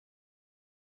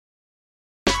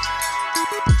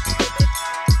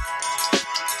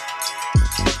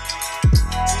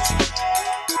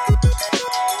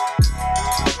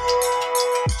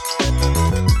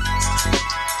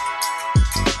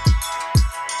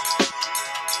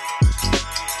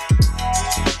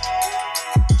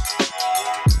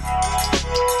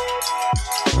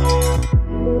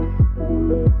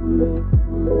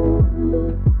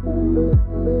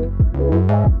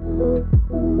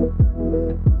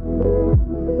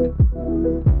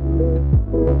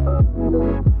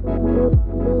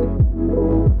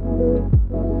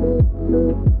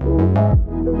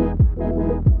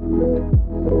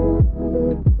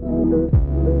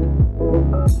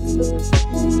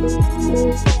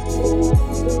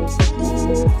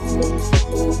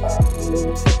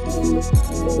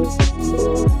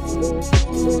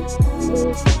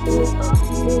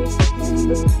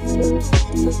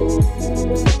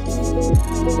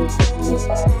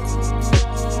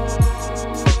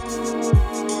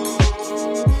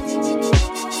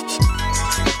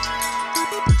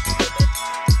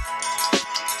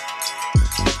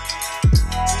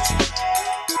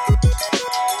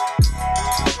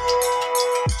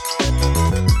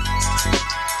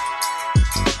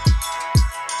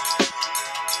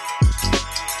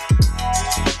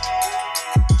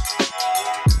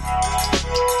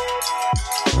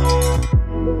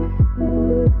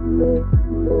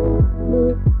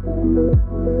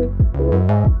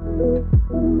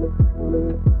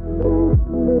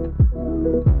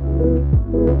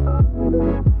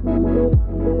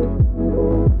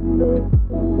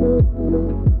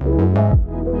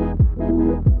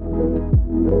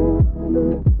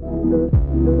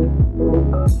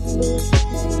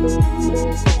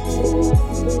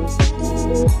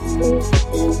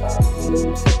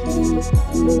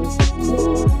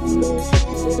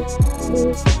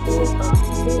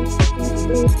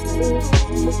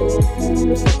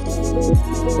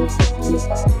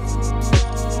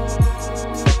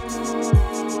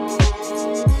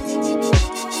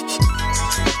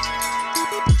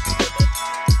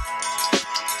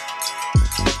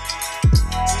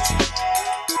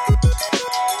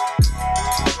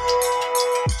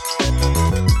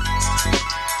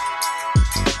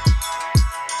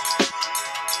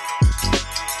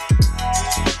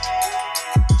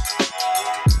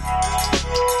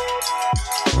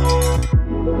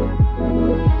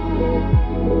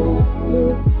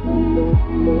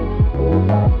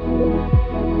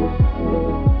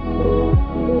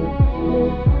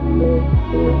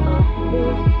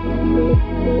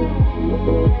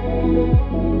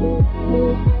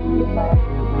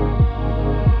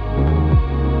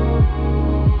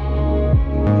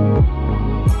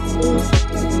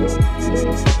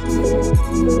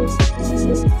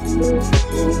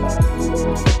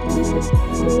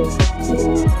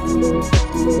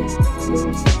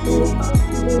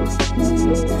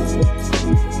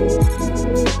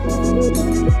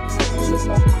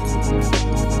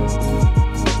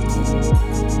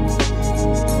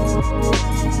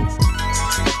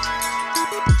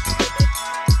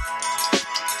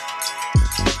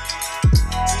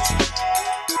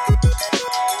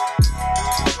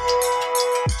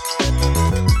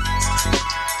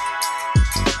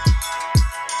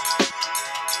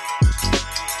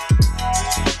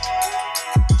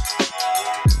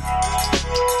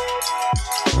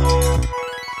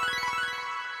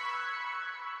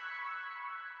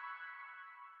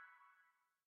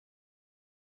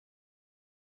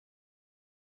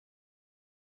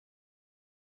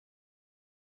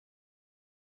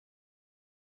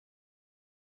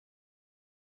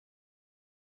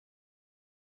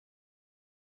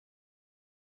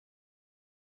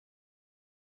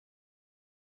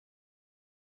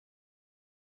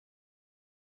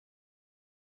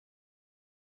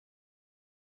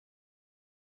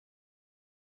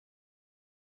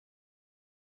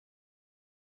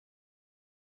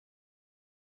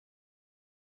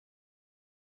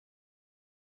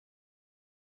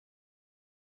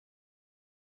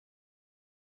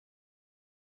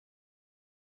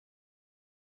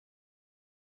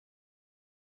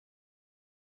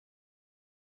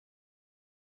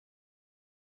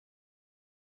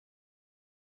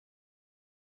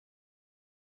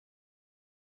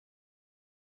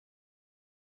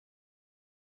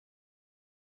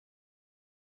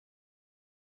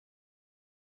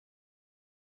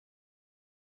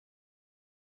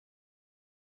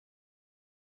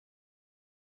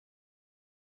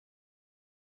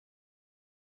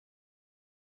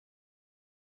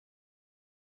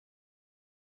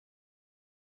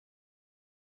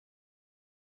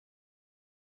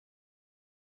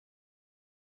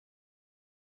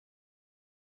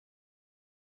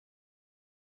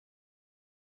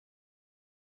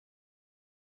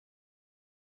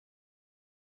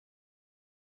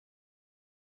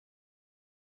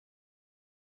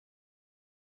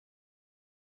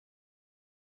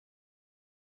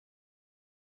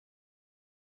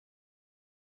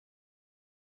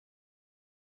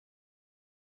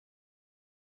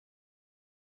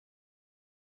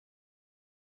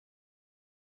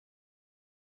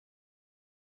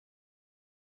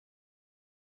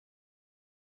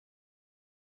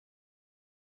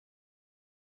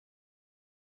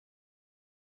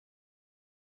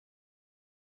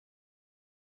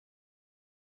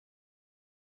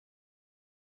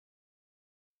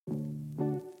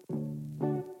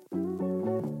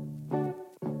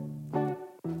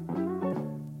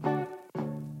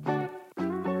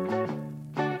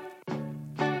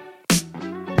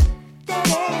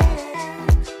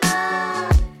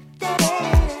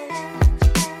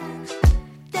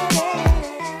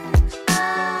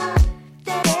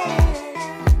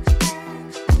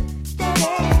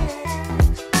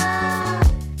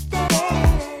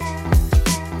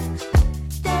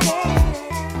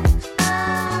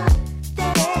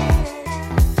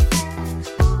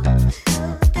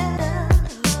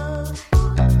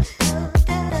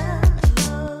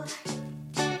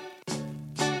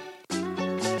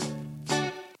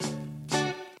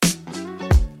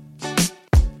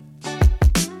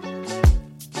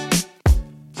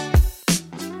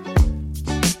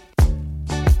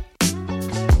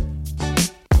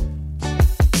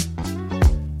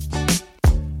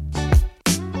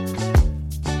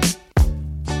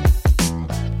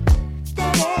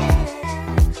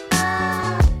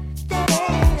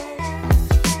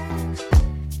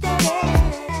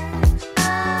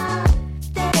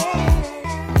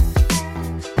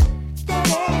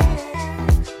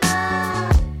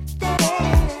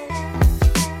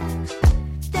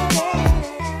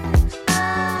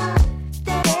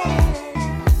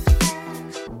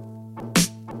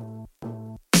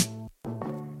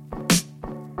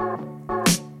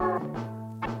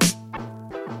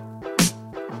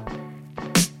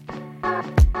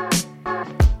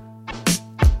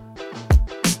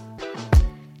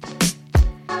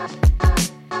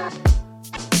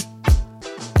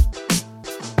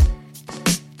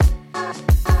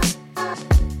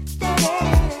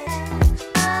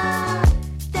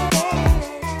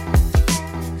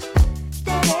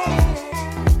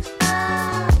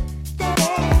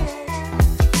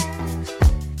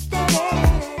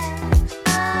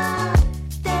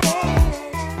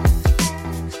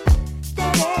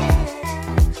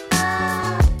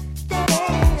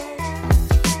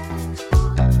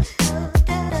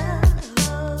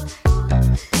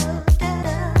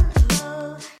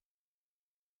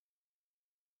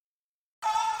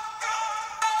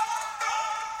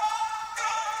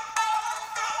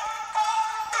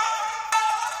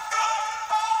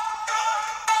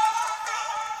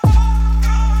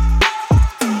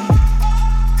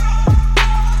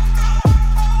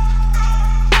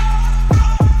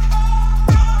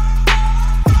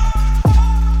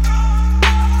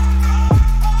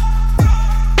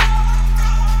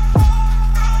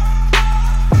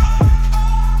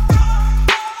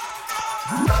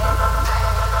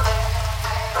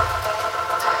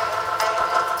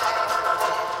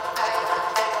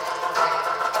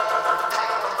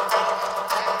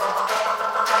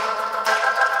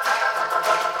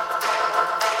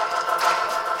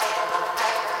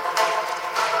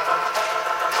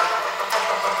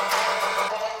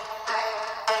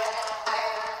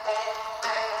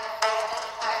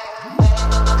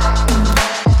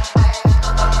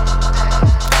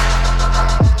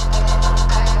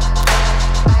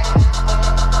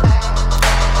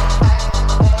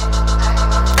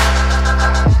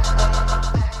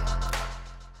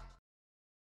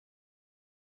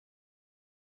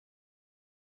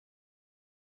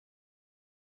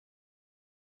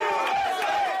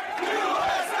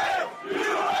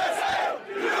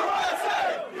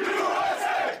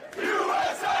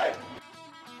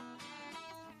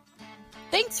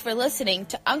Thanks for listening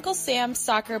to Uncle Sam's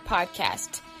Soccer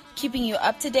Podcast, keeping you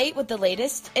up to date with the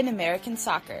latest in American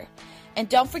soccer. And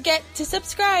don't forget to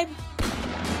subscribe.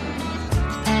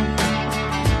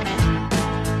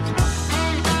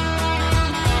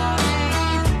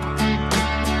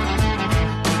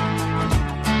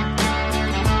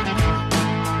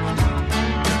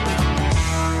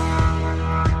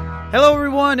 Hello,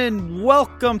 everyone, and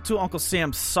welcome to Uncle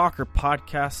Sam's Soccer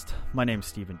Podcast. My name is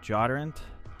Steven Jodarant.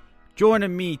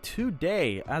 Joining me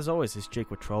today, as always, is Jake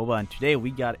Watroba, and today we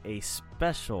got a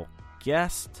special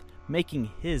guest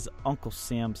making his Uncle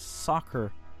Sam's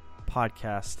Soccer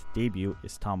Podcast debut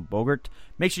is Tom Bogert.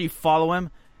 Make sure you follow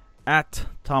him at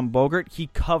Tom Bogert. He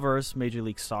covers Major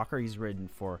League Soccer. He's written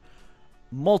for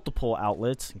multiple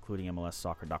outlets, including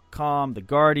MLSsoccer.com, The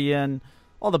Guardian,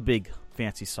 all the big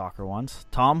fancy soccer ones.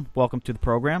 Tom, welcome to the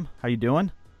program. How you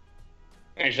doing?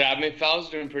 Thanks for having me, fellas.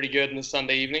 Doing pretty good in this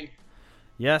Sunday evening.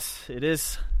 Yes, it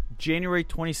is January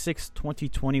 26,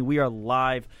 2020. We are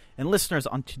live. And listeners,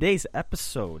 on today's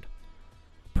episode,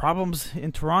 problems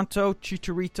in Toronto,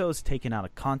 Chicharito is taken out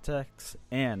of context,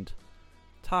 and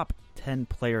top 10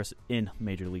 players in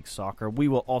Major League Soccer. We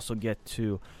will also get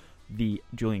to the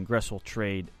Julian Gressel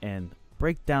trade and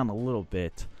break down a little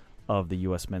bit of the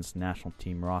U.S. men's national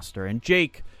team roster. And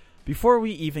Jake, before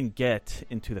we even get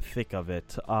into the thick of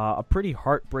it, a pretty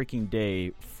heartbreaking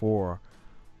day for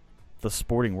the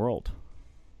sporting world.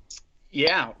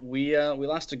 Yeah, we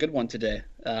lost a good one today.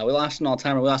 We lost an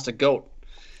all-timer. We lost a GOAT.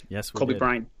 Yes, we Kobe did.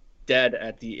 Bryant dead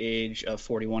at the age of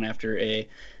 41 after a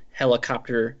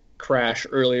helicopter crash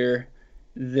earlier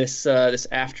this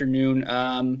afternoon.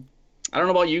 I don't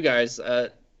know about you guys.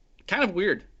 Kind of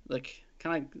weird. I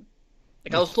was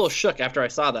a little shook after I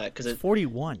saw that because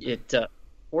 41.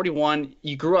 41.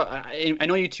 You grew up. I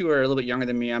know you two are a little bit younger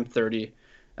than me. I'm 30.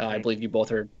 I believe you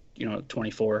both are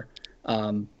 24.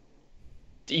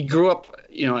 He grew up,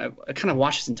 I kind of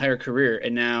watched his entire career,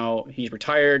 and now he's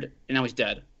retired, and now he's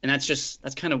dead. And that's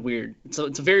kind of weird. It's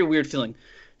a very weird feeling.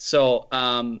 So,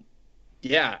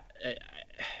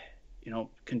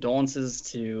 condolences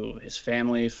to his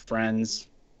family, friends,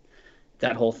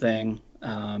 that whole thing.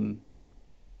 I'm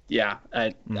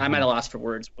at a loss for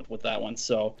words with that one.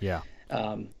 So, yeah.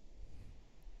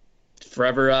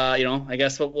 Forever, I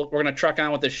guess we're going to truck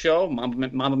on with this show,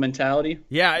 Mamba mentality.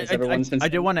 Yeah, I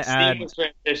did want to add.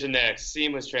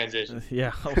 Seamless transition.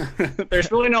 Yeah.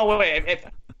 There's really no way.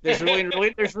 There's really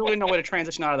no way to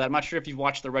transition out of that. I'm not sure if you've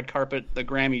watched the red carpet, the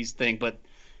Grammys thing, but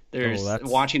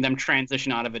watching them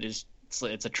transition out of it it's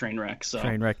a train wreck. So.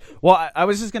 Train wreck. Well, I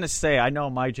was just going to say, I know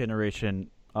my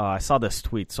generation. I saw this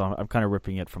tweet, so I'm kind of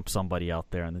ripping it from somebody out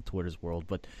there in the Twitter's world,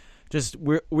 but. Just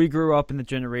we grew up in the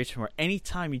generation where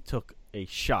anytime you took a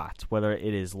shot, whether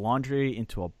it is laundry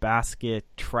into a basket,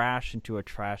 trash into a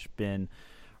trash bin,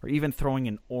 or even throwing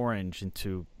an orange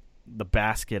into the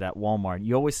basket at Walmart,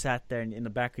 you always sat there and in the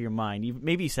back of your mind,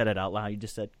 maybe you said it out loud, you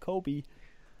just said Kobe.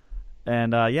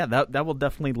 And that will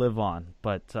definitely live on.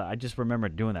 But I just remember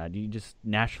doing that. You just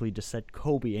naturally just said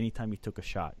Kobe anytime you took a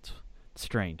shot. It's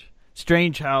strange.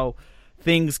 Strange how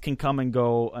things can come and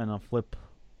go in a flip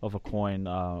of a coin.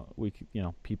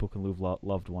 People can lose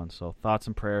loved ones. So thoughts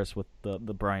and prayers with the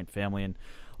Bryant family. And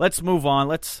let's move on.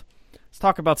 Let's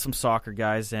talk about some soccer,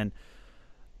 guys. And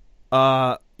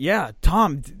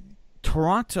Tom,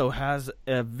 Toronto has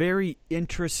a very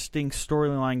interesting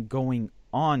storyline going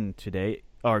on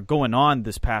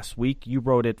this past week. You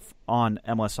wrote it on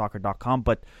MLSsoccer.com,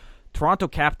 but Toronto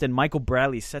captain Michael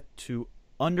Bradley set to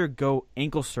undergo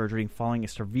ankle surgery following a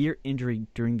severe injury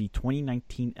during the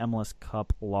 2019 MLS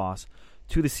Cup loss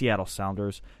to the Seattle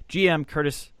Sounders. GM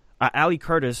Ali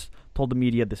Curtis told the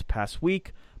media this past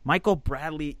week, Michael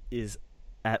Bradley is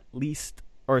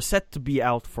set to be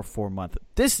out for 4 months.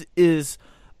 This is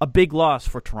a big loss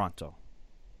for Toronto.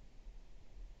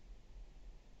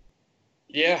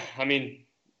 Yeah, I mean,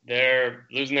 they're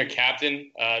losing their captain.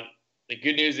 The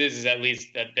good news is at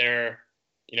least that they're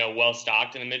well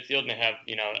stocked in the midfield, and they have,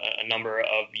 a number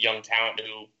of young talent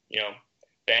who,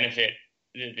 benefit.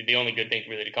 The only good thing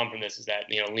really to come from this is that,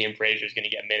 Liam Fraser is going to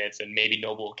get minutes, and maybe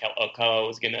Noble Okelo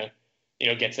is going to,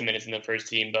 get some minutes in the first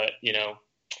team. But,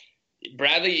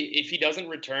 Bradley, if he doesn't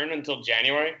return until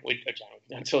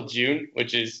until June,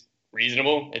 which is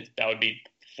reasonable, that would be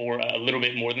for a little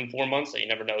bit more than 4 months. So you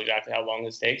never know exactly how long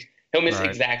this takes. He'll miss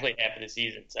exactly half of the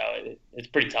season. So it's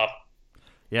pretty tough.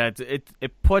 Yeah, it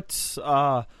puts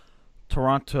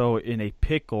Toronto in a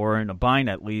pickle, or in a bind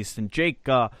at least. And Jake,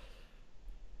 the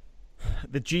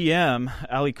GM,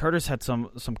 Ali Curtis, had some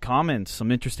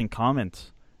interesting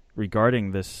comments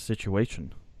regarding this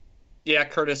situation. Yeah,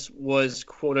 Curtis was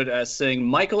quoted as saying,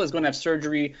 Michael is going to have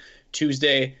surgery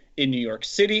Tuesday. in New York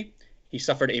City. He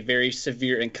suffered a very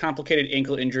severe and complicated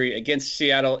ankle injury against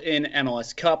Seattle in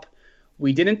MLS Cup.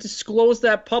 We didn't disclose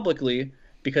that publicly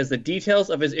because the details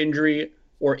of his injury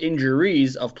or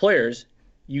injuries of players,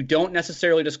 you don't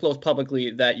necessarily disclose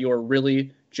publicly that you're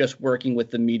really just working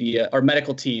with the media or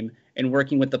medical team and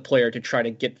working with the player to try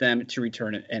to get them to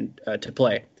return and to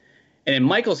play. And in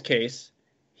Michael's case,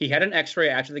 he had an x-ray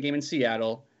after the game in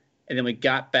Seattle, and then we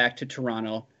got back to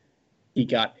Toronto. He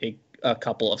got a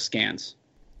couple of scans.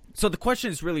 So the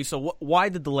question is really, why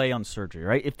the delay on surgery,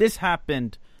 right? If this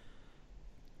happened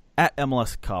at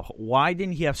MLS Cup, why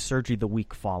didn't he have surgery the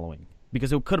week following?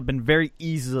 Because it could have been very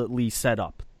easily set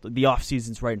up. The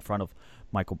offseason's right in front of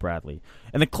Michael Bradley.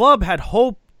 And the club had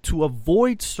hoped to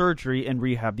avoid surgery and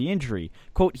rehab the injury.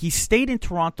 Quote, he stayed in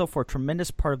Toronto for a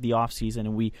tremendous part of the offseason,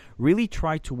 and we really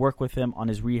tried to work with him on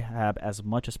his rehab as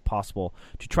much as possible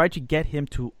to try to get him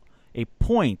to a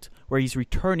point where he's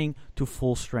returning to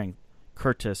full strength,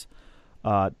 Curtis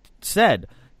said.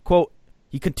 Quote,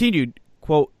 he continued,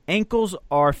 quote, ankles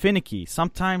are finicky.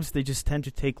 Sometimes they just tend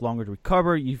to take longer to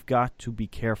recover. You've got to be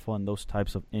careful in those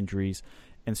types of injuries,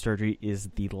 and surgery is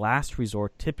the last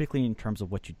resort typically in terms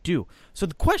of what you do. So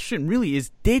the question really is,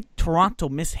 did Toronto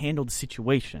mishandle the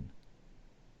situation?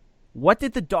 What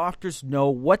did the doctors know?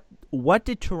 What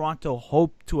did Toronto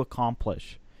hope to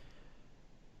accomplish?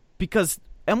 Because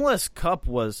MLS Cup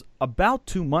was about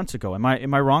 2 months ago. Am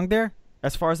I wrong there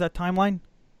as far as that timeline?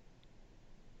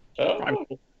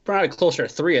 Probably closer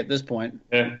to 3 at this point.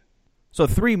 Yeah. So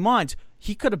 3 months,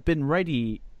 he could have been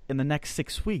ready in the next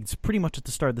 6 weeks, pretty much at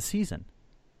the start of the season.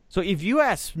 So if you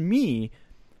ask me,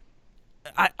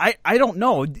 I don't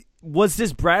know. Was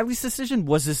this Bradley's decision?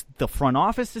 Was this the front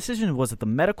office decision? Was it the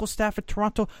medical staff at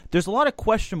Toronto? There's a lot of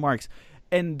question marks,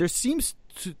 and there seems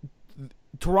to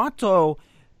Toronto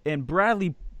and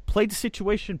Bradley played the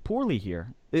situation poorly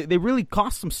here. They really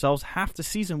cost themselves half the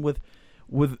season with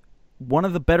one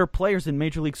of the better players in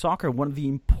Major League Soccer, one of the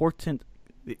important.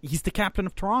 He's the captain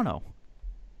of Toronto.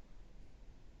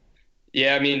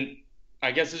 Yeah, I mean,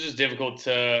 I guess it's just difficult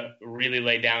to really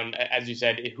lay down, as you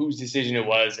said, whose decision it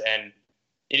was. And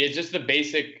it is just the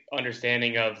basic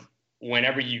understanding of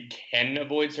whenever you can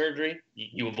avoid surgery,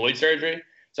 you avoid surgery.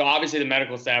 So obviously the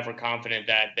medical staff were confident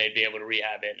that they'd be able to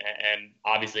rehab it. And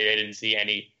obviously they didn't see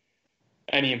any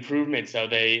improvement. So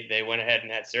they went ahead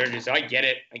and had surgery. So I get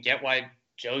it. I get why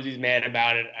Josie's mad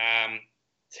about it.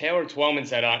 Taylor Twellman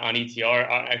said on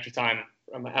ETR, Extra Time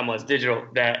from MLS Digital,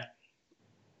 that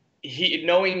he,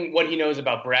 knowing what he knows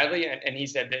about Bradley, and he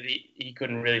said that he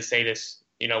couldn't really say this,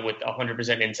 with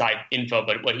 100% inside info,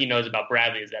 but what he knows about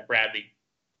Bradley is that Bradley,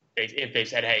 if they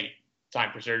said, hey,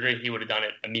 time for surgery, he would have done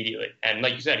it immediately. And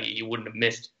like you said, he wouldn't have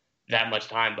missed that much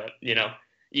time. But,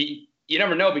 you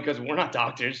never know because we're not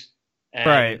doctors.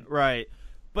 And right.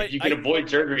 But if you can avoid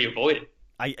surgery, avoid it.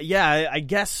 I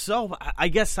guess so. I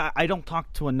guess I don't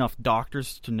talk to enough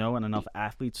doctors to know and enough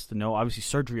athletes to know. Obviously,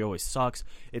 surgery always sucks.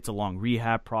 It's a long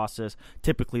rehab process.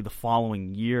 Typically, the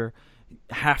following year,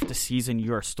 half the season,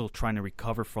 you are still trying to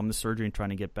recover from the surgery and trying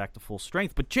to get back to full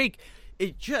strength. But Jake,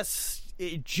 it just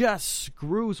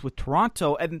screws with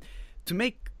Toronto. And to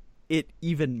make it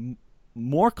even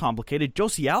more complicated,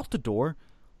 Josie Altidore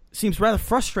seems rather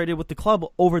frustrated with the club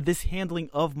over this handling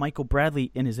of Michael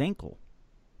Bradley in his ankle.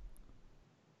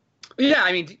 Yeah,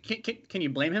 I mean, can you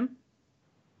blame him?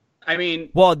 I mean,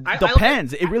 well, it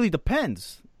depends. It really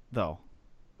depends, though.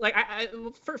 Like,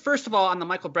 first of all, on the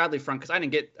Michael Bradley front, because I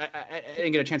didn't get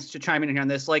a chance to chime in here on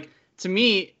this. Like, to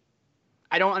me,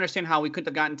 I don't understand how we couldn't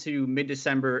have gotten to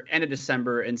mid-December, end of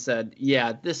December, and said,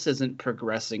 yeah, this isn't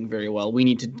progressing very well. We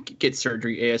need to get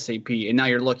surgery ASAP. And now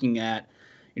you're looking at,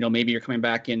 maybe you're coming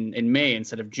back in May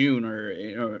instead of June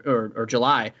or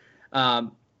July.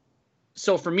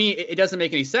 So for me, it doesn't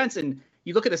make any sense. And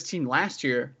you look at this team last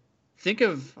year, think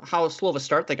of how slow of a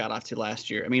start they got off to last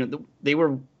year. I mean, they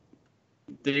weren't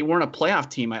a playoff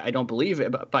team, I don't believe,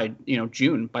 by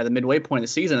June, by the midway point of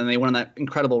the season, and they went on that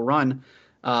incredible run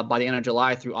by the end of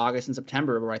July through August and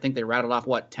September, where I think they rattled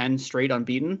off 10 straight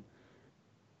unbeaten.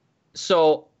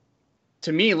 So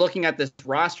to me, looking at this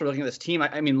roster, looking at this team,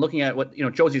 I mean, looking at what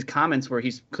Josie's comments, where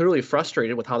he's clearly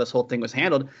frustrated with how this whole thing was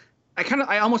handled.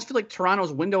 I almost feel like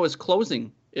Toronto's window is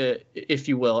closing, if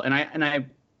you will, and I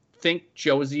think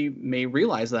Josie may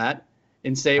realize that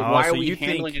and say, why are we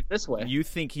handling it this way? You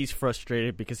think he's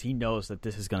frustrated because he knows that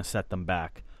this is going to set them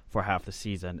back for half the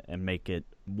season and make it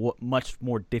much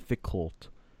more difficult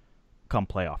come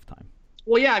playoff time.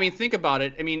 Well, yeah, I mean, think about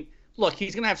it. I mean, look,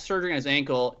 he's going to have surgery on his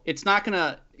ankle.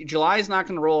 July is not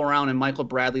going to roll around and Michael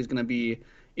Bradley's going to be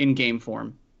in game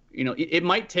form. it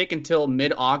might take until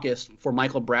mid-August for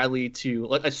Michael Bradley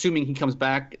to, assuming he comes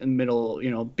back in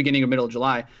beginning or middle of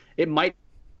July, it might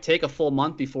take a full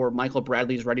month before Michael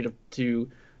Bradley is ready to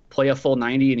play a full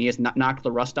 90 and he has knocked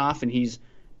the rust off and he's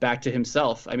back to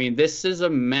himself. I mean, this is a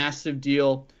massive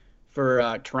deal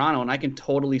for Toronto, and I can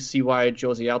totally see why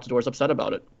Josie Altidore is upset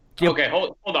about it. Okay,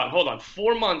 hold on.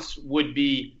 4 months would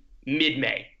be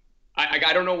mid-May.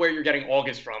 I don't know where you're getting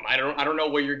August from. I don't know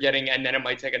where you're getting, and then it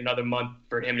might take another month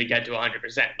for him to get to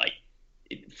 100%.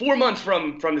 4 months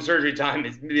from the surgery time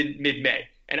is mid-May,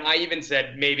 and I even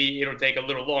said maybe it'll take a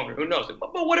little longer. Who knows?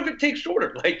 But what if it takes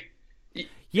shorter?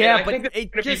 Yeah, I think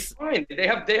it's going to be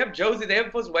fine. They have Josie, they have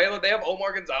Pozuelo, they have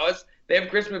Omar Gonzalez, they have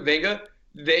Chris Mavinga,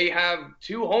 they have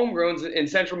 2 homegrowns in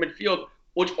central midfield,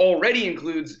 which already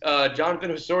includes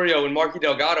Jonathan Osorio and Marky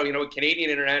Delgado, a Canadian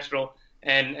international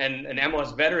and an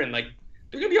MLS veteran. They're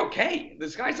going to be okay. The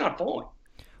sky's not falling.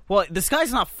 Well, the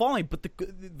sky's not falling, but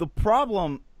the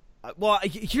problem. Well,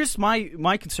 here's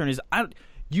my concern is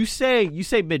you say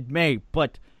mid-May,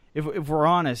 but if we're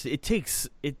honest, it takes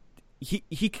it.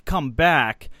 He could come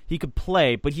back, he could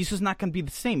play, but he's just not going to be the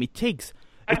same. It takes.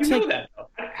 How do you know that?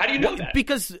 How do you know that?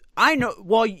 Because I know.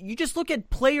 Well, you just look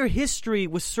at player history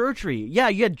with surgery. Yeah,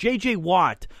 you had J.J.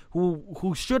 Watt,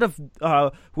 who should have,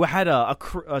 who had a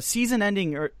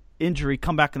season-ending injury,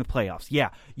 come back in the playoffs. Yeah,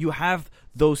 you have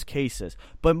those cases,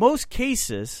 but most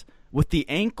cases with the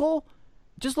ankle,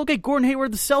 just look at Gordon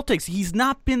Hayward, the Celtics. He's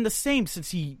not been the same since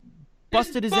he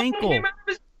busted his ankle. Came out of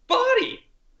his body.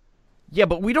 Yeah,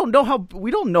 but we don't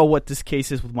know what this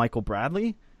case is with Michael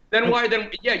Bradley. Then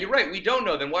yeah, you're right. We don't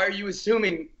know. Then why are you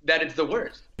assuming that it's the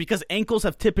worst? Because ankles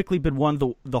have typically been one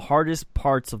of the hardest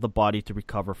parts of the body to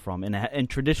recover from. And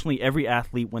traditionally, every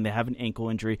athlete, when they have an ankle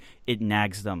injury, it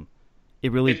nags them.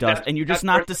 It really does. And you're just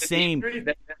not the same.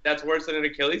 That's worse than an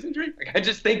Achilles injury? I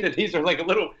just think that these are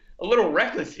a little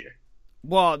reckless here.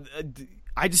 Well,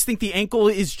 I just think the ankle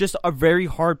is just a very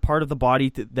hard part of the body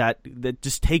that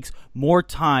just takes more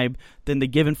time than the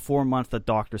given 4 months that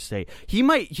doctors say. He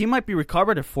might be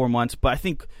recovered at 4 months, but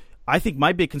I think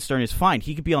my big concern is fine.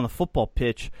 He could be on the football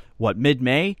pitch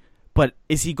mid-May, but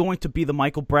is he going to be the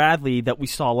Michael Bradley that we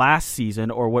saw last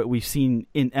season or what we've seen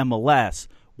in MLS?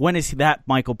 When is that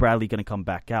Michael Bradley going to come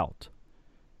back out?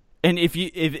 And if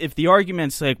the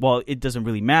argument's well, it doesn't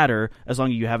really matter as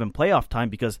long as you have him playoff time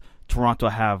because Toronto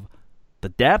have the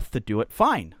depth to do it,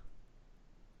 fine.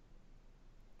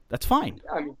 That's fine.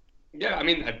 I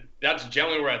mean, that's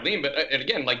generally where I lean. But and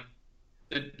again,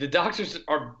 the doctors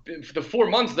are for the 4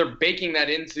 months they're baking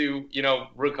that into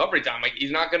recovery time.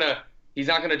 He's not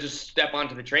gonna just step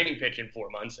onto the training pitch in 4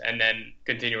 months and then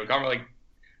continue recovery.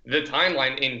 The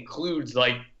timeline includes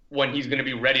when he's gonna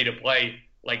be ready to play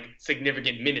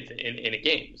significant minutes in a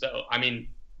game. So I mean,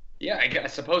 yeah, I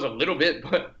suppose a little bit,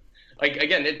 but.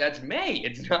 Again, that's May.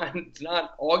 It's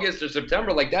not August or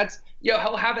September.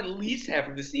 He'll have at least half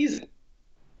of the season.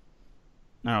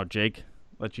 Now, Jake,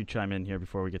 let you chime in here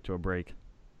before we get to a break.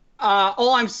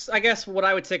 I guess what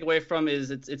I would take away from is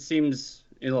it seems.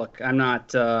 Look, I'm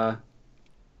not.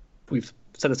 We've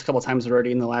said this a couple of times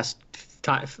already in the last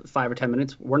 5 or 10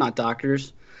 minutes. We're not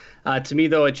doctors. To me,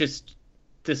 though,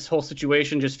 this whole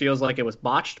situation just feels like it was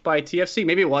botched by TFC.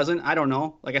 Maybe it wasn't. I don't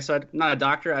know. Like I said, I'm not a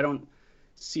doctor. I don't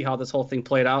see how this whole thing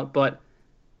played out, but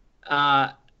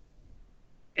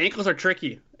ankles are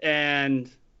tricky.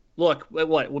 And look,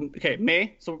 okay,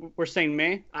 May. So we're saying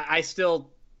May. I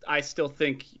still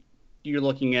think you're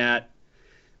looking at,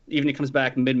 even if he comes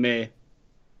back mid-May,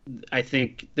 I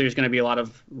think there's going to be a lot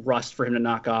of rust for him to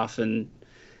knock off, and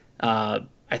I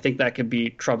think that could be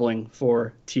troubling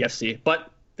for TFC. But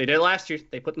they did it last year.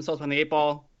 They put themselves on the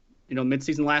 8-ball,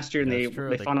 mid-season last year, and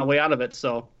they found a way out of it.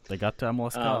 So they got to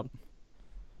MLS Cup.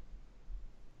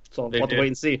 So we'll have to wait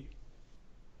and see.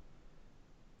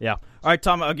 Yeah. All right,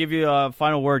 Tom, I'll give you a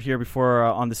final word here before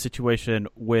on the situation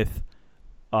with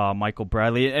Michael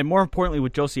Bradley. And more importantly,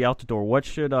 with Josie Altidore, what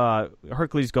should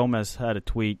Hercules Gomez had a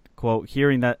tweet, quote,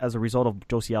 hearing that as a result of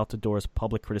Josie Altidore's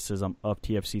public criticism of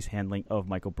TFC's handling of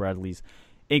Michael Bradley's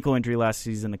ankle injury last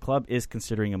season, the club is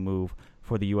considering a move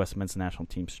for the U.S. men's national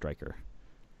team striker.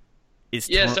 Go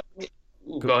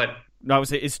ahead. No, I would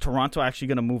say, is Toronto actually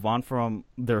going to move on from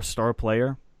their star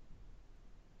player?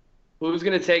 Who's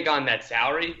going to take on that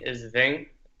salary is the thing.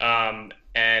 And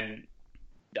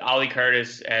Ollie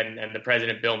Curtis and the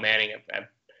president, Bill Manning, have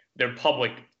their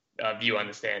public view on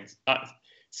the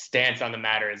stance on the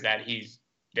matter is that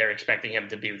they're expecting him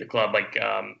to be with the club.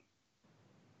 I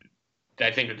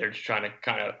think that they're just trying to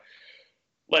kind of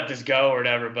let this go or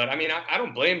whatever. But I mean, I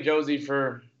don't blame Josie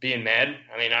for being mad.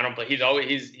 I mean, I don't. He's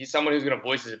someone who's going to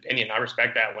voice his opinion. I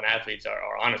respect that when athletes are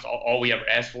honest. All we ever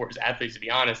ask for is athletes to be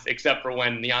honest, except for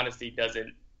when the honesty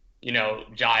doesn't,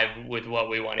 jive with what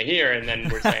we want to hear, and then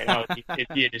we're saying, oh, is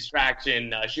he a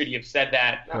distraction? Should he have said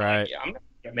that? No, right. I'm not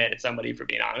gonna get mad at somebody for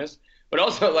being honest, but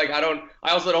also I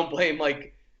also don't blame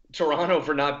Toronto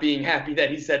for not being happy that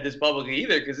he said this publicly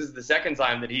either, because this is the second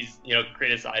time that he's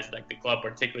criticized the club,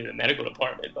 particularly the medical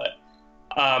department. But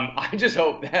I just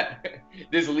hope that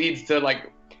this leads to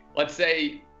let's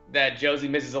say that Josie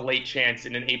misses a late chance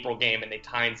in an April game and they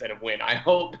tie instead of win. I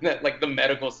hope that the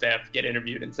medical staff get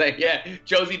interviewed and say, yeah,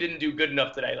 Josie didn't do good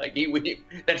enough today.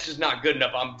 That's just not good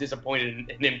enough. I'm disappointed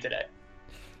in him today.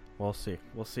 We'll see.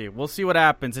 We'll see what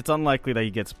happens. It's unlikely that he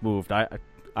gets moved. I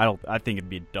think it'd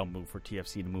be a dumb move for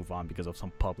TFC to move on because of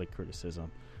some public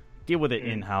criticism. Deal with it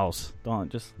in-house.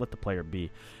 Don't just let the player be.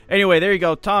 Anyway, there you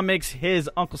go. Tom makes his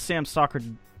Uncle Sam's Soccer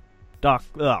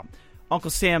podcast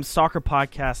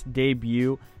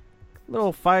debut. A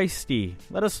little feisty.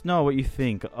 Let us know what you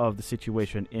think of the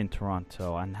situation in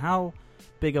Toronto and how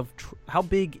big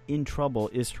in trouble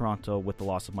is Toronto with the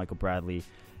loss of Michael Bradley.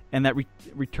 And that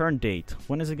return date,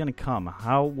 when is it going to come?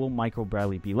 How will Michael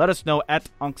Bradley be? Let us know at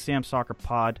Uncle Sam Soccer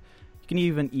Pod. You can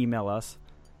even email us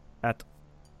at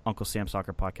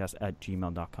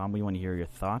unclesamsoccerpodcast@gmail.com. We want to hear your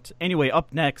thoughts. Anyway,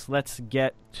 up next, let's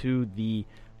get to the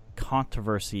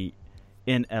controversy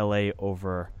in LA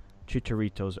over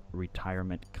Chicharito's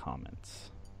retirement comments.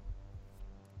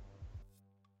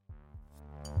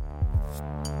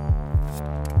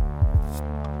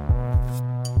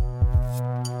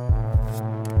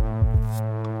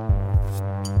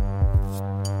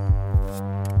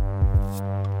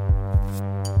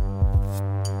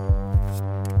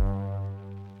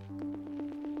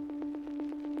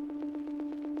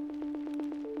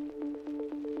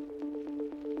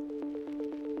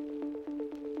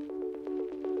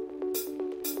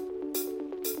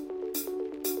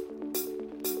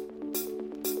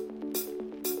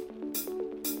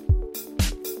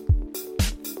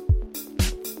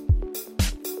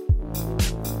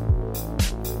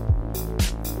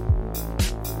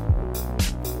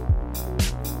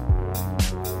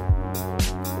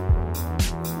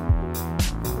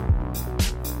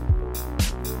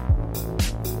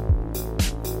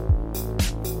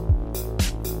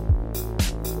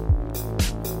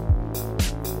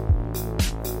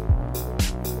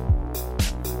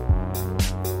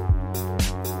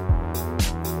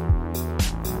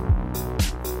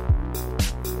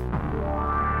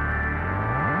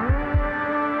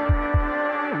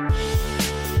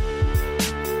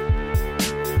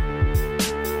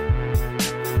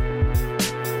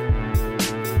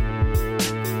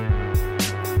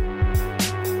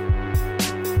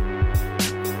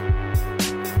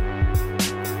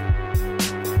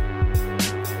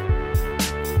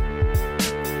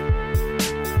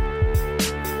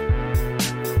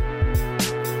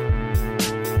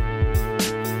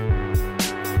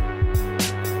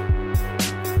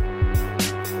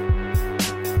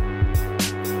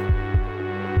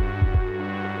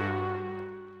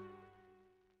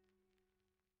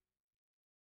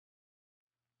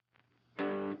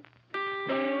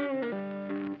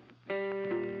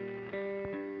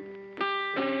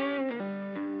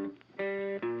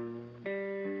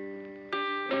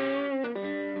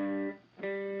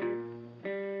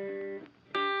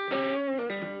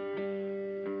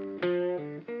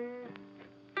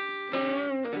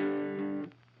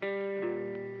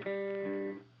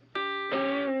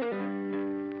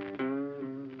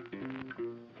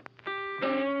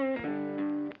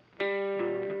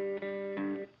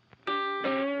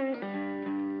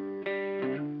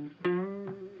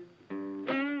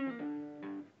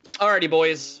 Alrighty,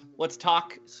 boys. Let's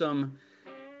talk some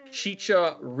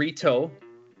Chicharito.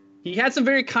 He had some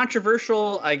very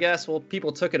controversial,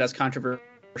 people took it as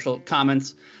controversial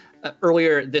comments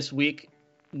earlier this week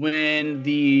when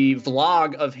the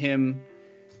vlog of him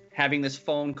having this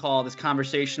phone call, this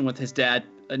conversation with his dad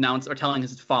announced or telling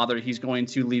his father he's going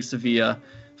to leave Sevilla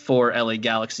for LA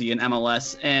Galaxy and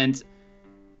MLS. And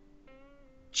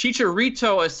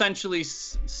Chicharito essentially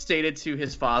stated to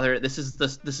his father, this is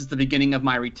the beginning of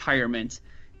my retirement.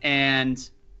 And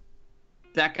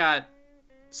that got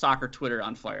soccer Twitter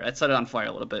on fire. That set it on fire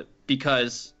a little bit,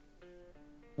 because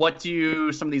what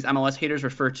do some of these MLS haters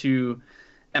refer to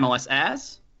MLS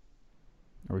as?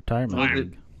 A retirement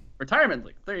league. Retirement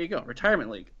league. There you go. Retirement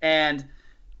league. And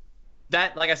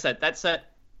that, like I said, that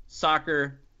set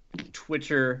soccer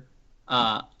Twitter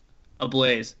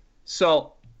ablaze.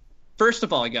 So, first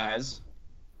of all, guys,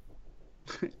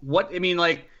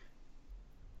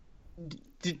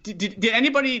 Did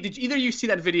anybody? Did either of you see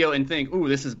that video and think, "Ooh,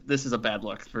 this is a bad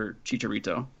look for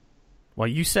Chicharito"? Well,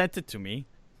 you sent it to me,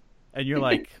 and you're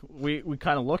like, we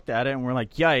kind of looked at it and we're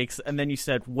like, yikes! And then you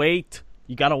said, wait,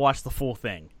 you got to watch the full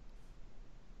thing.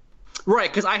 Right,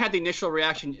 because I had the initial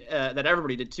reaction that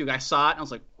everybody did too. I saw it and I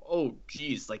was like, "Oh,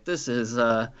 geez, like this is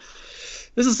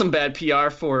some bad PR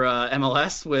for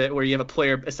MLS, where you have a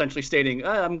player essentially stating,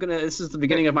 this is the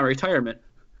beginning of my retirement."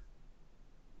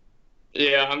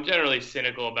 Yeah, I'm generally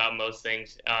cynical about most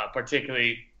things,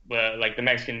 particularly like the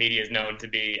Mexican media is known to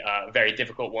be a very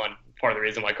difficult one. Part of the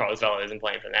reason why Carlos Vela isn't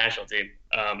playing for the national team.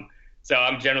 So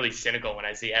I'm generally cynical when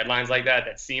I see headlines like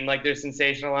that seem like they're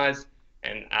sensationalized,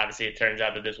 and obviously it turns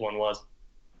out that this one was.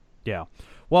 Yeah.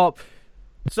 Well,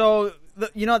 so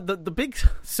the big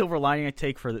silver lining I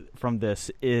take from this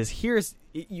is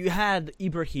you had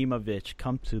Ibrahimovic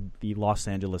come to the Los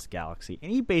Angeles Galaxy,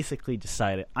 and he basically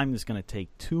decided, I'm just going to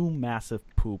take 2 massive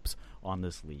poops on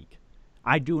this league.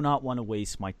 I do not want to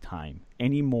waste my time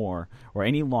anymore or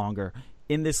any longer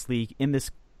in this league,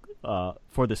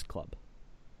 for this club.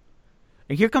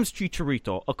 And here comes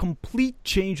Chicharito, a complete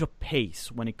change of pace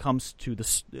when it comes to to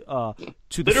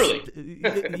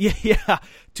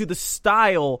the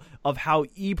style of how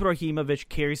Ibrahimovic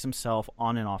carries himself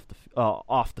on and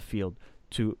off the field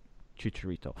to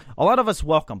Chicharito. A lot of us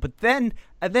welcome, but then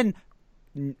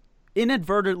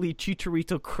inadvertently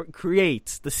Chicharito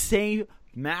creates the same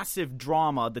massive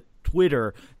drama, the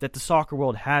Twitter that the soccer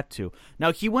world had to.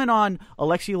 Now, he went on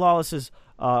Alexi Lawless's,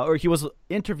 or he was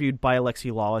interviewed by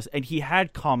Alexi Lawless, and he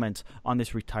had comments on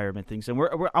this retirement things. And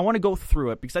I want to go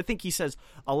through it because I think he says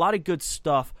a lot of good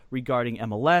stuff regarding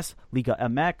MLS, Liga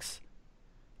MX,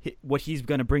 what he's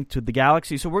going to bring to the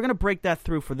Galaxy. So we're going to break that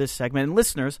through for this segment. And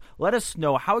listeners, let us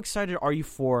know, how excited are you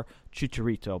for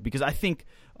Chicharito? Because I think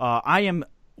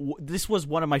this was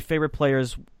one of my favorite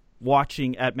players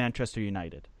watching at Manchester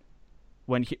United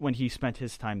when he spent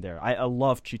his time there. I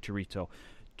love Chicharito.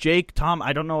 Jake, Tom,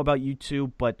 I don't know about you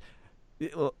two, but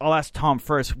I'll ask Tom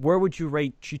first. Where would you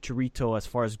rate Chicharito as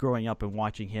far as growing up and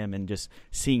watching him and just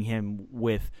seeing him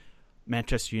with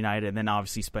Manchester United and then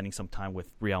obviously spending some time with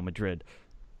Real Madrid?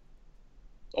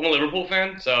 I'm a Liverpool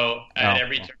fan, so at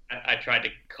every turn I tried to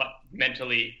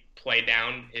mentally play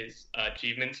down his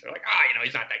achievements. Or like,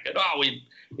 he's not that good.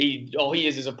 All he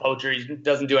is a poacher. He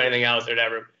doesn't do anything else or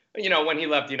whatever. But, when he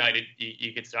left United,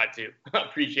 you could start to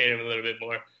appreciate him a little bit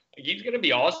more. Like, he's going to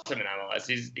be awesome in MLS.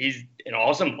 He's an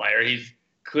awesome player. He's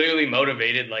clearly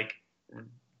motivated. Like,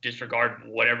 disregard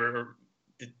whatever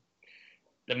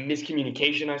the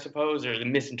miscommunication, I suppose, or the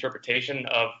misinterpretation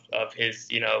of his,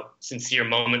 sincere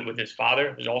moment with his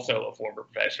father, who's also a former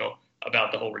professional,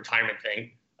 about the whole retirement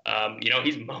thing.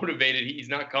 He's motivated. He's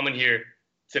not coming here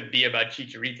to be about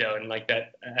Chicharito. And like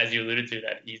that, as you alluded to,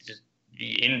 that he's just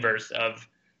the inverse of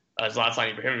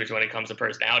Zlatan Ibrahimovic when it comes to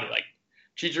personality. Like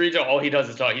Chicharito, all he does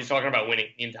is talk. He's talking about winning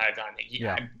the entire time. He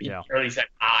barely said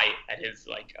 "I" at his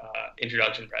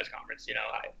introduction press conference.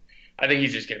 I think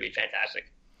he's just going to be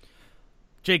fantastic.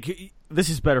 Jake, this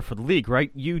is better for the league,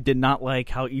 right? You did not like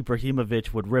how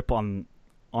Ibrahimovic would rip on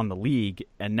the league,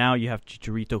 and now you have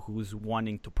Chicharito who's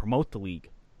wanting to promote the league,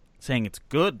 saying it's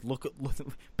good. Look,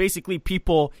 basically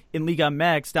people in Liga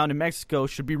MX down in Mexico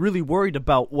should be really worried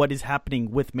about what is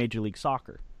happening with Major League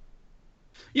Soccer.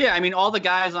 Yeah, I mean, all the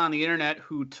guys on the internet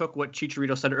who took what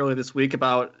Chicharito said earlier this week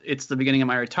about it's the beginning of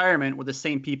my retirement were the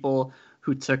same people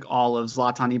who took all of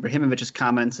Zlatan Ibrahimovic's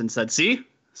comments and said, see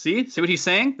what he's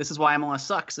saying? This is why MLS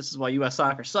sucks. This is why U.S.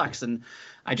 soccer sucks. And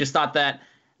I just thought that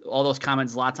all those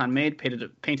comments Zlatan made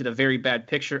painted a very bad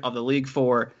picture of the league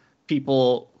for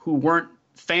people who weren't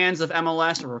fans of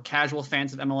MLS or were casual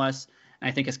fans of MLS. And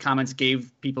I think his comments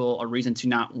gave people a reason to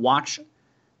not watch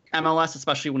MLS,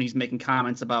 especially when he's making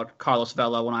comments about Carlos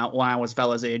Vela. When I was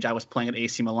Vela's age, I was playing at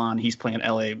AC Milan. He's playing at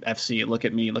LAFC. Look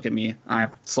at me.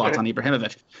 I'm Zlatan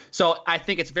Ibrahimovic. So I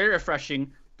think it's very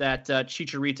refreshing that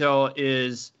Chicharito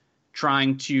is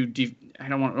trying to, I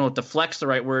don't know if deflect's the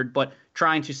right word, but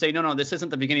trying to say, no, this isn't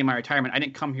the beginning of my retirement. I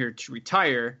didn't come here to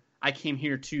retire. I came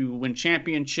here to win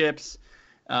championships.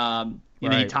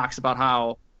 He talks about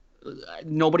how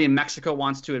nobody in Mexico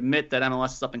wants to admit that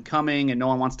MLS is up and coming, and no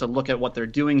one wants to look at what they're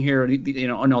doing here.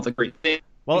 Know the great things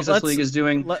this league is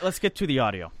doing. Let's get to the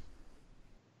audio.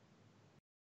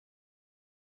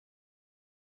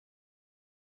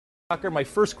 My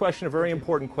first question, a very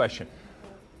important question.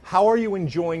 How are you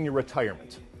enjoying your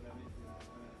retirement?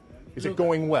 Is it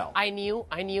going well? I knew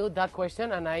that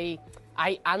question, and I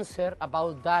answered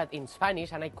about that in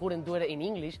Spanish, and I couldn't do it in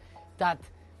English.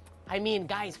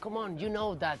 Guys, come on, you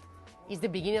know that it's the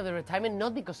beginning of the retirement,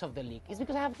 not because of the league. It's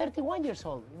because I have 31 years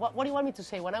old. What do you want me to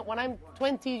say? When I'm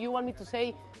 20, you want me to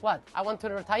say, what? I want to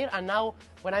retire, and now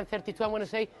when I'm 32, I'm going to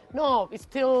say, no, it's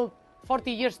still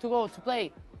 40 years to go to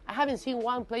play. I haven't seen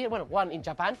one player, well, one in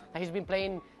Japan, that he's been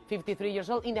playing 53 years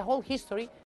old, in the whole history.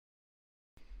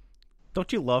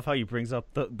 Don't you love how he brings up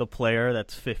the player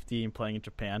that's 50 and playing in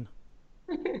Japan?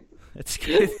 It's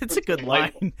good. It's a good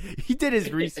line. He did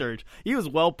his research. He was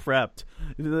well prepped.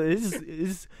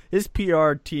 His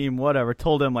PR team, whatever,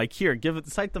 told him like, here,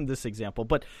 cite them this example.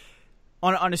 But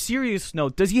on a serious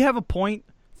note, does he have a point?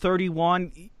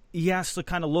 31. He has to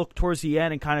kind of look towards the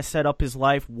end and kind of set up his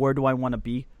life. Where do I want to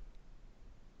be?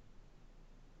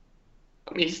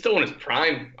 I mean, he's still in his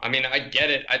prime. I mean, I get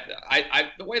it.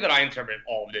 The way that I interpret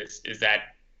all of this is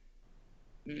that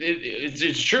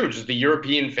it's true. Just the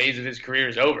European phase of his career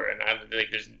is over, and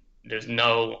there's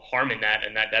no harm in that,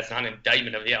 and that's not an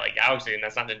indictment of the LA Galaxy, and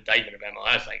that's not an indictment of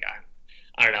MLS. Like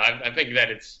I don't know. I think that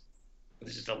it's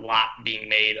just a lot being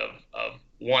made of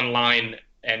one line,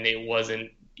 and it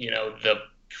wasn't the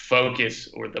focus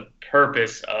or the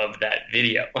purpose of that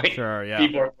video. Like, sure, yeah.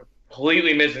 People are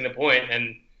completely missing the point,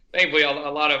 and thankfully, a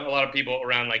lot of people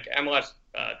around like MLS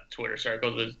Twitter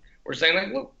circles were saying like,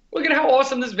 look at how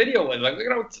awesome this video was. Like, look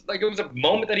at how it was a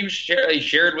moment that he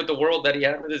shared with the world that he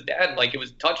had with his dad. Like, it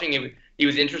was touching. He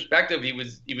was introspective. He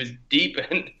was deep.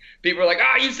 And people were like,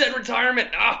 you said retirement.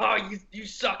 You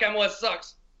suck. MLS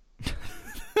sucks.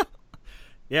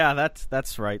 Yeah,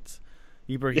 that's right.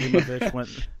 Ibrahimovic went.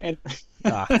 And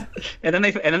then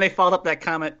they followed up that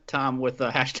comment, Tom, with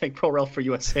hashtag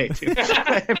 #ProRel4USA too.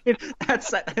 I mean,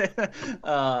 that's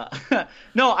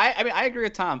no. I mean, I agree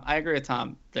with Tom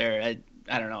there.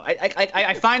 I don't know.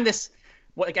 I find this,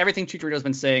 like everything Chicharito's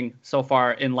been saying so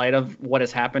far in light of what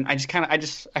has happened. I find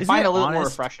it a little more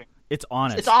refreshing. It's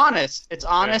honest. It's honest. It's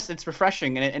honest. It's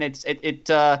refreshing, and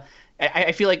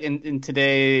I feel like in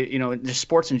today, just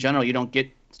sports in general, you don't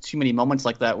get too many moments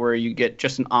like that where you get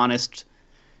just an honest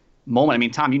moment. I mean,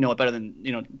 Tom, you know it better than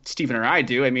Steven or I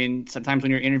do. I mean, sometimes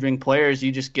when you're interviewing players,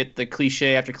 you just get the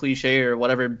cliche after cliche or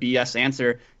whatever BS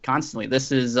answer constantly.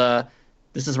 This is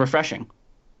refreshing.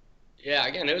 Yeah,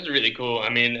 again, it was really cool. I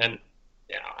mean, and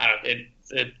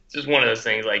it's just one of those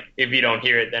things. Like, if you don't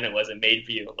hear it, then it wasn't made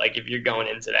for you. Like, if you're going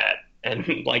into that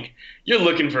and like you're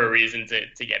looking for a reason to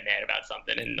get mad about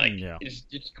something, and like you're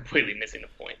just completely missing the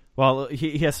point. Well,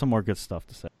 he has some more good stuff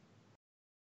to say.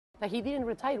 Like, he didn't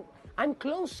retire. I'm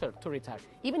closer to retire.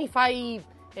 Even if I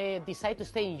decide to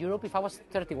stay in Europe, if I was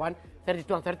 31,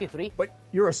 32, and 33. But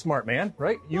you're a smart man,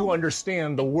 right? You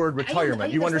understand the word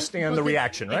retirement. You understand the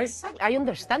reaction, right? Exactly. I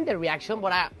understand the reaction,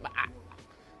 but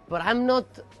I'm not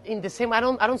in the same. I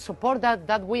don't support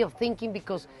that way of thinking,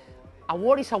 because a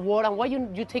war is a war, and why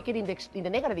you take it in the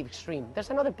negative extreme? There's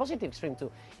another positive extreme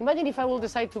too. Imagine if I will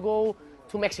decide to go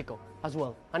to Mexico as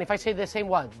well, and if I say the same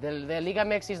one, the Liga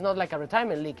MX is not like a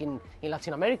retirement league in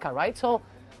Latin America, right? So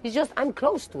it's just I'm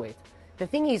close to it. The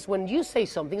thing is, when you say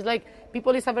something, it's like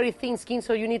people is a very thin skin,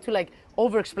 so you need to like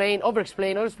over-explain,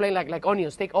 like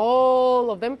onions. Take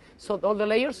all of them, so all the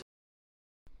layers.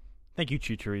 Thank you,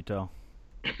 Chicharito.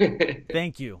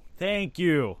 Thank you.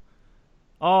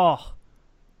 Oh,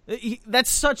 that's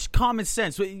such common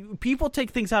sense. People take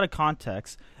things out of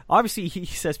context. Obviously, he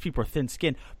says people are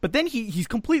thin-skinned, but then he's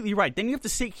completely right. Then you have to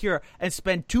sit here and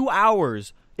spend 2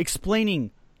 hours explaining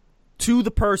to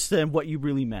the person what you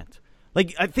really meant.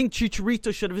 Like, I think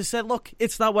Chicharito should have said, look,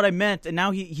 it's not what I meant. And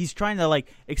now he's trying to, like,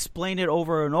 explain it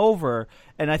over and over.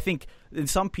 And I think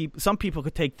some people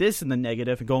could take this in the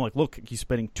negative and go, like, look, he's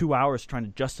spending 2 hours trying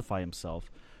to justify himself.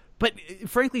 But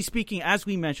frankly speaking, as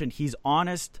we mentioned, he's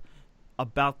honest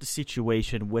about the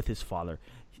situation with his father.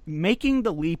 Making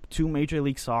the leap to Major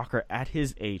League Soccer at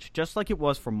his age, just like it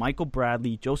was for Michael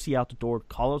Bradley, Josie Altidore,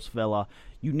 Carlos Vela,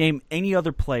 you name any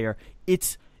other player,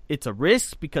 it's a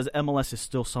risk because MLS is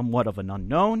still somewhat of an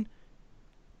unknown,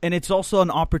 and it's also an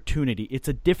opportunity. It's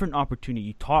a different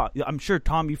opportunity. I'm sure,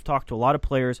 Tom, you've talked to a lot of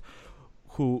players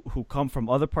who come from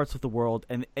other parts of the world,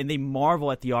 and they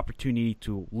marvel at the opportunity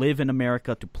to live in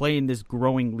America, to play in this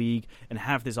growing league, and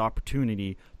have this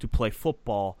opportunity to play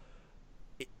football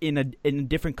in a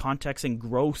different context and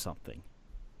grow something.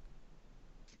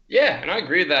 Yeah, and I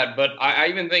agree with that, but I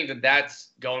even think that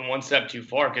that's going one step too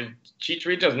far, because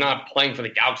Chicharito's not playing for the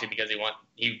Galaxy because he wants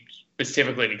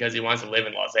to live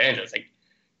in Los Angeles. Like,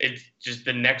 it's just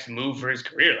the next move for his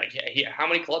career. Like, how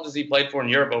many clubs has he played for in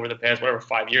Europe over the past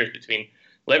 5 years between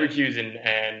Leverkusen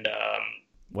and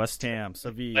West Ham,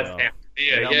 Sevilla,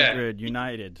 Real Madrid,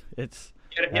 United? He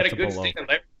had a good stint in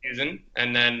Leverkusen,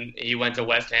 and then he went to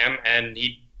West Ham, and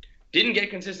he didn't get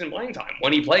consistent playing time.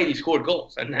 When he played, he scored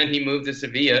goals, and then he moved to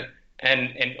Sevilla,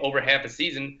 and over half a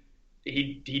season,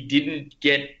 he didn't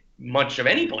get much of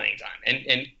any playing time.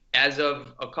 And as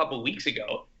of a couple weeks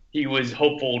ago, he was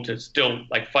hopeful to still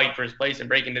like fight for his place and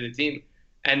break into the team.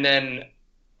 And then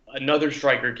another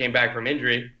striker came back from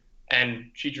injury,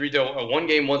 and Chicharito, one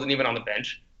game wasn't even on the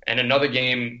bench, and another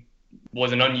game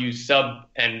was an unused sub,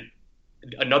 and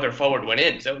another forward went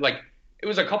in. So like it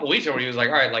was a couple weeks ago where he was like,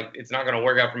 all right, like it's not going to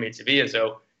work out for me at Sevilla.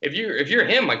 So if you're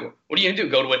him, like what are you going to do?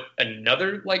 Go to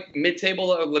another like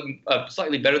mid-table,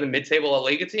 slightly better than mid-table La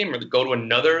Liga team, or go to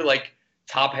another like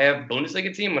top half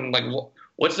Bundesliga team? And like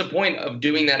what's the point of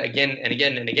doing that again and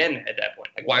again and again at that point?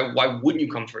 Like why wouldn't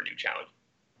you come for a new challenge?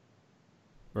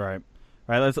 Right.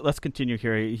 All right, let's continue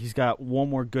here. He's got one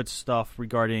more good stuff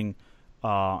regarding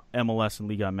MLS and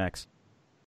Liga MX.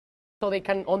 So they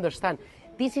can understand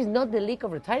this is not the league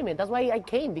of retirement. That's why I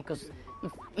came, because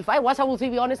if I was, I will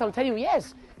be honest, I'll tell you,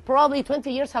 yes, probably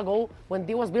 20 years ago when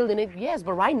they was building it, yes,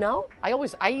 but right now,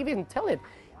 I even tell it,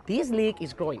 this league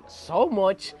is growing so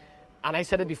much, and I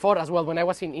said it before as well when I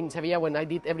was in Sevilla, when I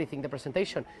did everything, the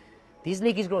presentation, this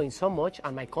league is growing so much,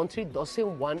 and my country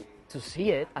doesn't want to see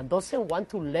it and doesn't want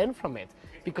to learn from it,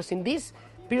 because in this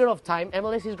period of time,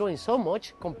 MLS is growing so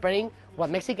much comparing what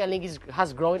Mexican League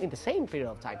has grown in the same period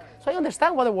of time. So I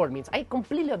understand what the word means. I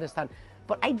completely understand.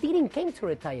 But I didn't came to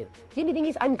retire. The only thing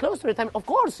is I'm close to retirement. Of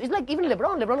course, it's like even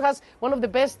LeBron. LeBron has one of the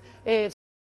best. I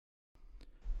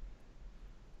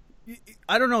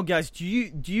don't know, guys. Do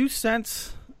you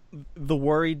sense the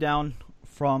worry down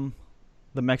from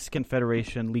the Mexican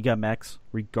Federation, Liga MX,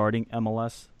 regarding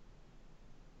MLS?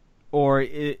 Or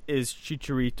is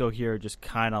Chicharito here just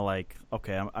kind of like,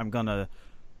 okay, I'm going to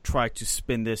try to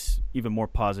spin this even more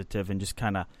positive and just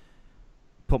kind of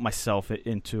put myself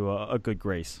into a good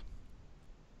grace?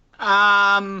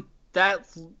 That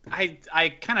I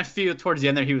kind of feel towards the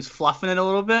end there he was fluffing it a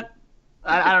little bit.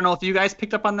 I don't know if you guys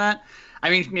picked up on that. I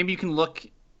mean, maybe you can look.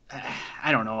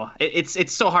 I don't know.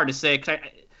 It's so hard to say because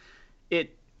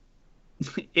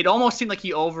it almost seemed like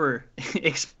he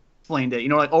explained it. You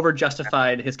know, like over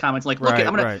justified his comments. Like, look at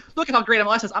how great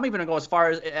MLS is. I'm even gonna go as far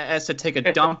as to take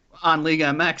a dump on Liga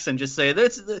MX and just say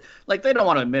this. Like they don't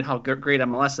want to admit how great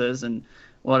MLS is and.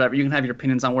 Whatever, you can have your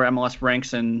opinions on where MLS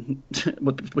ranks and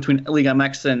between Liga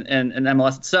MX and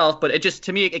MLS itself, but it just,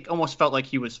 to me, it almost felt like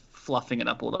he was fluffing it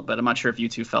up a little bit. I'm not sure if you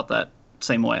two felt that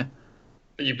same way.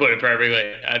 You put it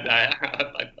perfectly.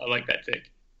 I like that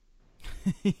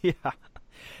take. Yeah.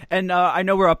 And I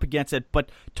know we're up against it,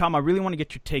 but Tom, I really want to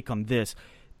get your take on this.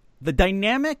 The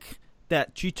dynamic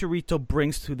that Chicharito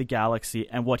brings to the Galaxy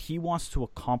and what he wants to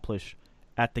accomplish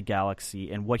at the Galaxy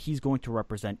and what he's going to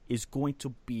represent is going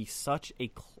to be such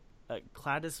a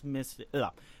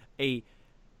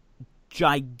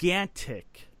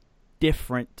gigantic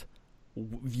different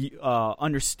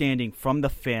understanding from the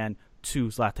fan to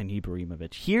Zlatan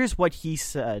Ibrahimovic. Here's what he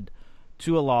said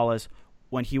to Alalas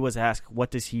when he was asked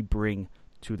what does he bring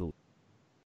to the league.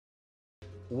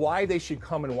 Why they should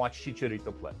come and watch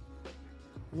Chicharito play.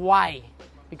 Why?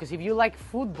 Because if you like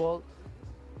football,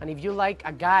 and if you like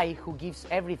a guy who gives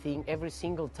everything every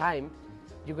single time,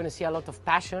 you're going to see a lot of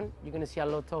passion, you're going to see a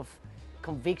lot of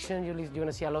conviction, you're going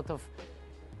to see a lot of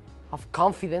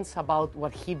confidence about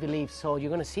what he believes. So you're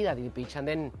going to see that in the pitch. And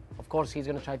then, of course, he's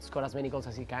going to try to score as many goals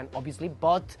as he can, obviously.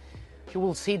 But you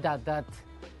will see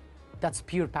that's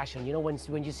pure passion. You know,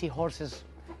 when you see horses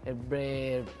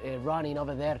running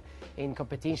over there in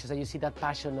competitions and you see that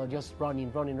passion of just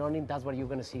running, that's what you're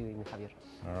going to see in Javier.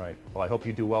 All right. Well, I hope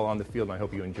you do well on the field, and I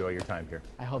hope you enjoy your time here.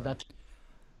 I hope that.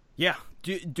 Yeah.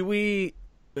 Do we?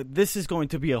 This is going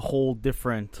to be a whole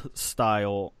different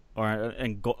style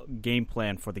and game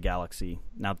plan for the Galaxy.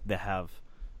 Now that they have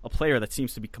a player that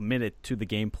seems to be committed to the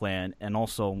game plan, and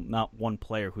also not one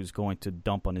player who's going to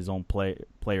dump on his own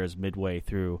players midway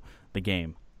through the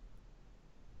game.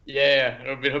 Yeah,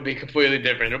 it'll be completely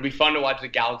different. It'll be fun to watch the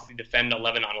Galaxy defend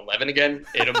 11 on 11 again.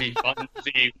 It'll be fun to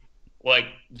see what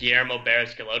Guillermo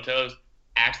Barros-Schelottos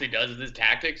actually does with his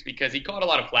tactics, because he caught a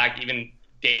lot of flack even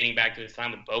dating back to his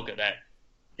time with Boca that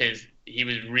he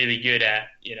was really good at,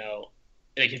 you know,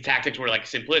 like his tactics were like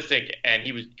simplistic, and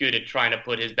he was good at trying to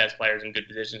put his best players in good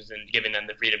positions and giving them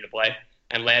the freedom to play.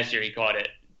 And last year he caught it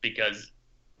because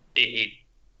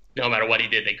no matter what he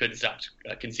did, they couldn't stop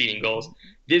conceding goals.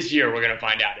 This year, we're going to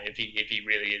find out if he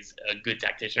really is a good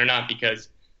tactician or not, because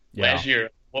last year,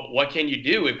 what can you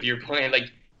do if you're playing,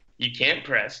 like, you can't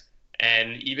press,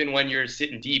 and even when you're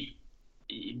sitting deep,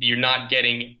 you're not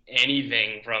getting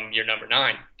anything from your number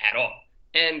 9 at all.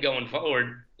 And going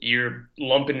forward, you're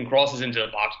lumping crosses into the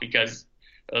box because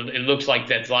it looks like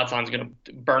that Zlatan's going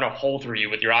to burn a hole through you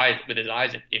with his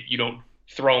eyes if you don't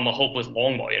throw him a hopeless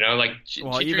long ball. Like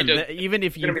well, even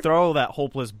if you throw that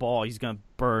hopeless ball, he's gonna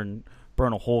burn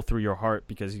a hole through your heart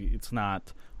because it's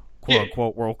not quote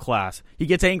unquote world class. He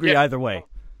gets angry either way.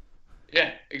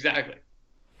 Yeah, exactly.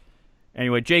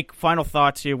 Anyway, Jake, final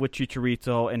thoughts here with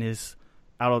Chicharito and his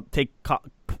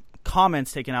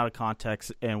comments taken out of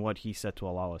context and what he said to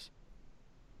allow us.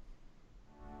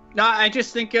 No, I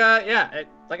just think,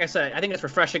 like I said, I think it's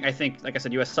refreshing. I think, like I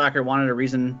said, U.S. Soccer wanted a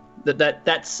reason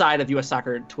that side of U.S.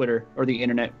 Soccer Twitter or the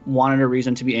internet wanted a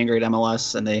reason to be angry at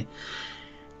MLS, and they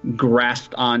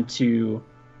grasped onto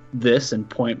this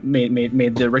and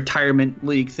made the retirement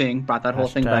league thing, brought that whole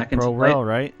thing back into play.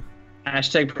 Right?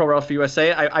 Hashtag ProRel for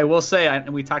USA. I will say,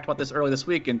 and we talked about this earlier this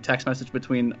week in text message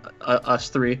between us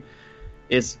three,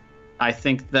 is I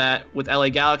think that with LA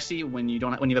Galaxy, when you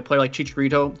have a player like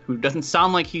Chicharito, who doesn't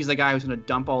sound like he's the guy who's going to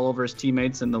dump all over his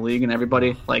teammates in the league and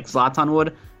everybody like Zlatan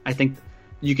would, I think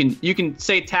you can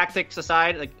say tactics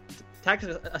aside.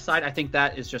 I think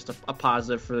that is just a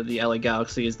positive for the LA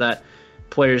Galaxy, is that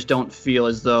players don't feel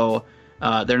as though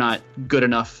they're not good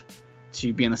enough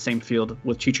to be on the same field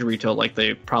with Chicharito like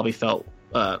they probably felt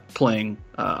playing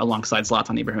alongside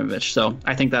Zlatan Ibrahimovic. So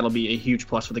I think that'll be a huge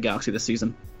plus for the Galaxy this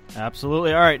season.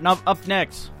 Absolutely. All right, now up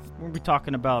next, we're going to be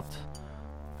talking about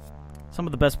some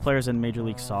of the best players in Major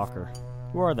League Soccer.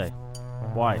 Who are they?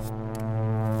 Why?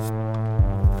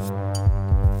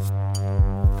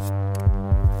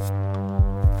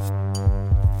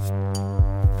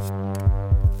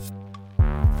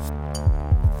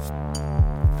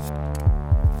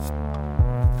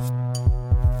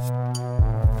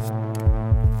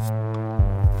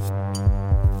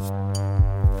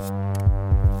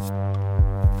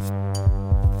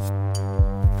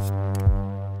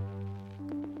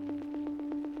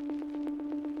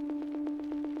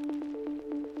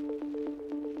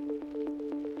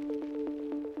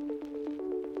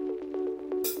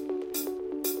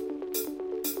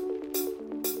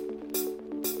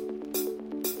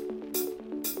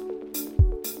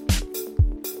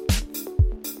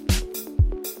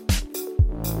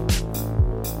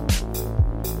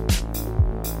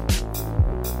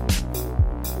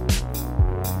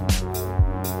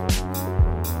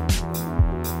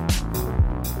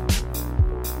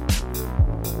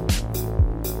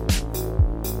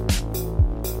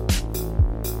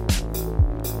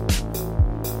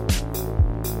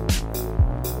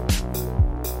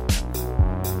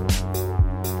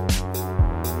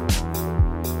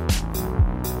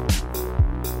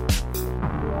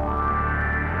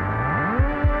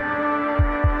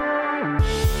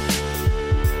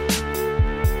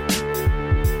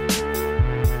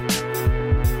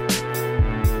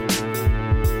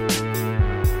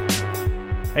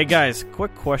 Hey guys,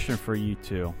 quick question for you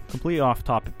two. Completely off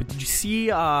topic, but did you see,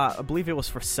 I believe it was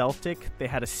for Celtic, they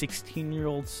had a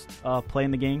 16-year-old play in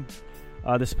the game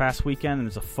this past weekend, and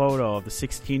there's a photo of the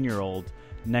 16-year-old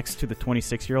next to the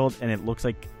 26-year-old, and it looks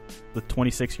like the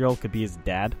 26-year-old could be his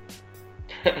dad.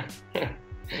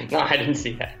 No, I didn't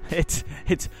see that. It's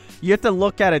you have to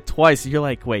look at it twice. You're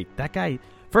like, wait, that guy...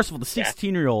 First of all, the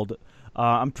 16-year-old,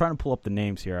 I'm trying to pull up the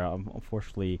names here. I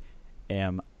unfortunately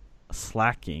am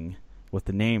slacking with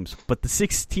the names, but the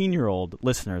 16-year-old,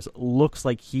 listeners, looks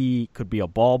like he could be a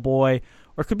ball boy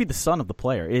or could be the son of the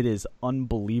player. It is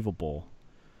unbelievable.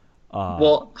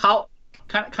 Well, how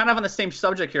kind of on the same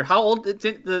subject here. How old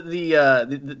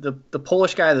the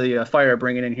Polish guy, the Fire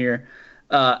bringing in here?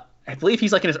 I believe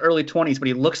he's like in his early 20s, but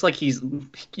he looks like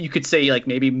you could say like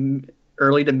maybe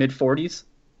early to mid 40s.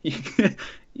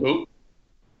 Ooh.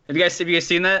 Have you guys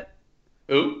seen that?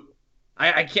 Ooh.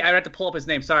 I can't. I have to pull up his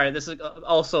name. Sorry. This is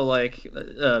also like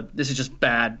this is just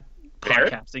bad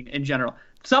podcasting in general.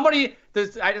 Somebody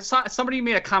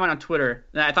made a comment on Twitter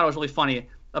that I thought was really funny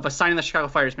of a signing the Chicago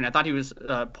Fire man. I thought he was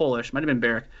Polish. Might have been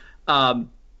Barrick.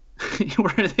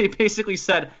 Where they basically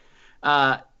said,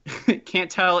 can't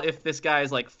tell if this guy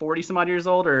is like 40 some odd years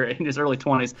old or in his early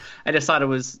 20s. I just thought it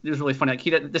was really funny. Like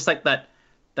he just like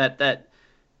that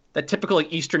typical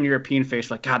like Eastern European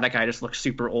face. Like, God, that guy just looks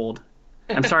super old.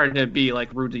 I'm sorry to be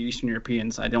like rude to Eastern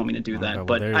Europeans. I don't mean to do that, well,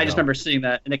 but I just remember seeing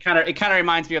that, and it kind of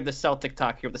reminds me of the Celtic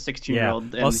talk here with the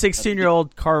 16-year-old. Yeah. Well,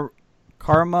 16-year-old Karma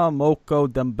Moko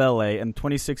Dembele and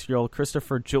 26-year-old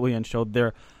Christopher Julian showed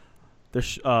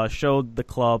showed the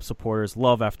club supporters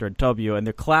love after a W, and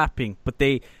they're clapping. But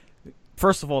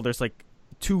first of all, there's like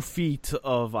 2 feet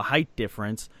of a height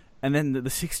difference, and then the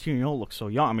 16-year-old looks so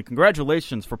young. I mean,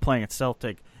 congratulations for playing at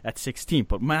Celtic at 16,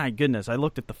 but my goodness, I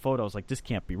looked at the photos like, this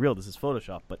can't be real. This is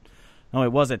Photoshop, but no,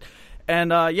 it wasn't.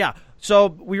 And,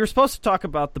 so we were supposed to talk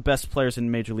about the best players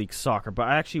in Major League Soccer, but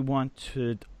I actually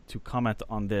wanted to comment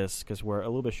on this because we're a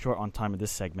little bit short on time in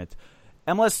this segment.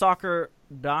 MLS Soccer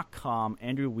SportsCenter.com,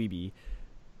 Andrew Wiebe,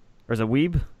 or is it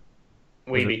Wiebe?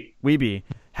 Wiebe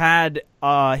had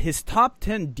his top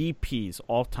 10 DPs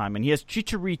all time, and he has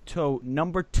Chicharito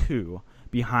number 2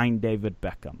 behind David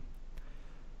Beckham.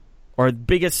 Or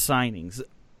biggest signings.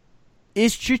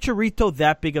 Is Chicharito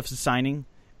that big of a signing,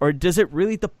 or does it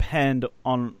really depend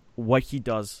on what he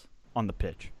does on the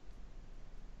pitch?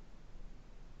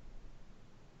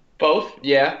 Both,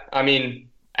 yeah. I mean,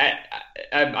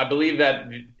 I believe that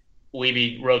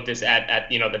Wiebe wrote this at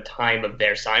the time of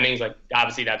their signings. Like,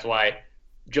 obviously, that's why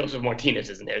Joseph Martinez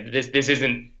isn't there. This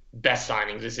isn't best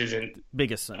signings. This isn't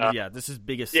biggest. This is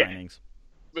biggest signings.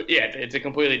 But yeah, it's a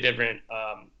completely different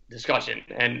discussion.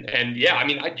 And yeah, I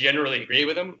mean, I generally agree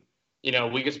with him.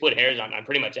 We could split hairs on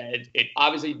pretty much it.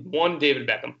 Obviously, one, David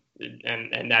Beckham,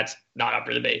 and that's not up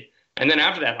for debate. And then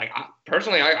after that, like,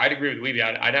 personally, I'd agree with Wiebe.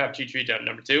 I'd have Chicharito at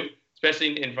number 2,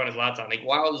 especially in front of Zlatan. Like,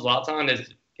 while Zlatan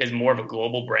is more of a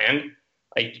global brand,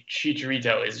 like,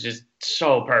 Chicharito is just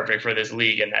so perfect for this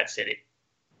league and that city.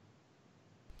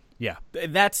 Yeah,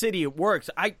 that city, it works.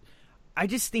 I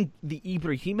just think the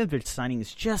Ibrahimovic signing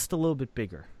is just a little bit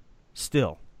bigger.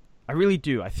 Still, I really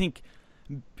do. I think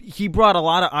he brought a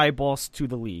lot of eyeballs to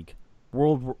the league,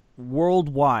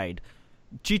 worldwide.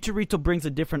 Chicharito brings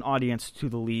a different audience to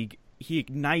the league. He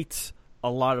ignites a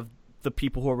lot of the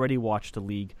people who already watch the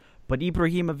league. But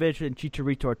Ibrahimovic and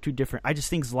Chicharito are two different. I just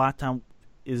think Zlatan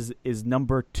is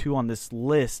number 2 on this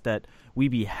list that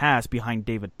Wiebe has behind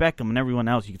David Beckham, and everyone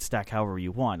else you can stack however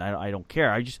you want. I don't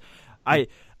care. I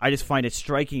just find it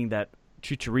striking that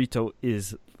Chicharito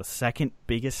is the second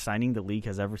biggest signing the league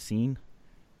has ever seen.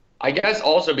 I guess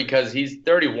also because he's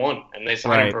 31 and they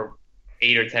signed him for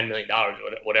 $8 or $10 million,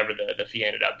 whatever the fee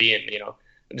ended up being.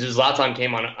 Zlatan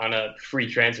came on a free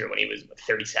transfer when he was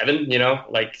 37.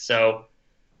 So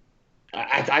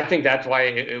I think that's why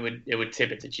it would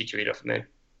tip it to Chicharito for me.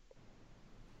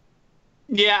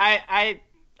 Yeah,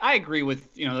 I agree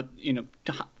with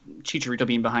Chicharito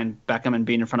being behind Beckham and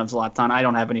being in front of Zlatan. I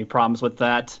don't have any problems with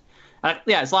that.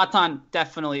 Zlatan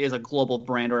definitely is a global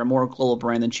brand, or a more global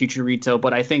brand than Chicharito.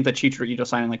 But I think that Chicharito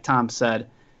signing, like Tom said,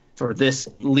 for this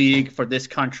league, for this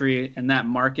country, and that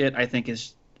market, I think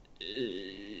is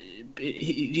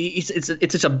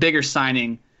it's such a bigger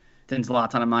signing than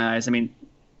Zlatan in my eyes. I mean,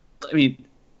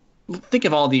 think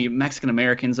of all the Mexican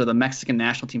Americans or the Mexican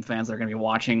national team fans that are going to be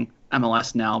watching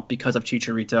MLS now because of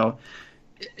Chicharito.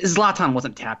 Zlatan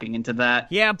wasn't tapping into that.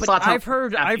 Yeah, but I've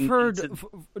heard,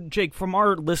 Jake, from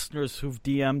our listeners who've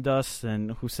DM'd us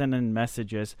and who send in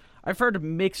messages, I've heard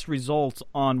mixed results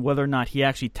on whether or not he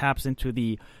actually taps into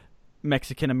the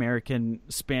Mexican-American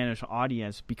Spanish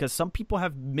audience, because some people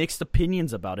have mixed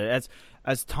opinions about it.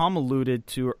 As Tom alluded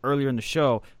to earlier in the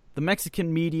show, the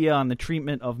Mexican media and the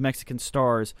treatment of Mexican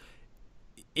stars,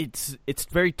 it's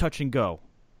very touch and go.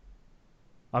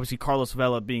 Obviously, Carlos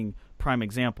Vela being prime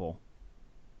example.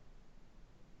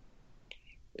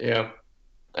 Yeah,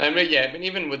 I mean,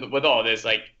 even with all this,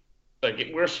 like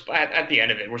we're at the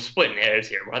end of it, we're splitting hairs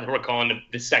here. Whether we're calling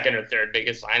the second or third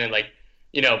biggest signing,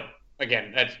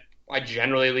 again, I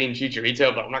generally lean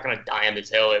Chicharito, but I'm not going to die on this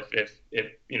hill if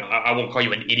I won't call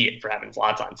you an idiot for having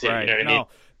Zlatan too. Right. You know what I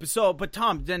mean? But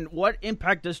Tom, then what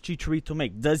impact does Chicharito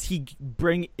make? Does he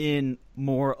bring in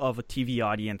more of a TV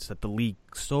audience that the league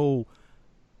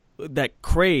that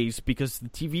craves because the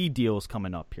TV deal is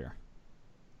coming up here?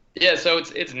 Yeah, so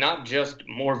it's not just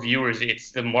more viewers;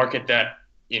 it's the market that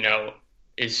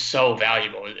is so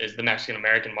valuable is the Mexican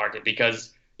American market,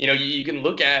 because you can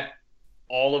look at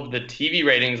all of the TV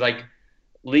ratings, like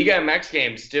Liga MX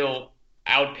games still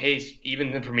outpace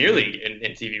even the Premier League in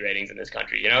TV ratings in this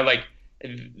country.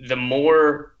 The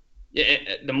more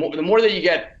that you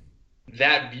get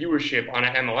that viewership on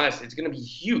an MLS, it's going to be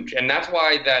huge, and that's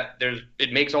why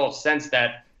it makes all sense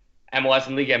that MLS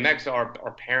and Liga MX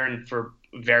are pairing for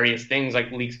various things like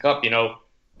Leagues Cup. Liga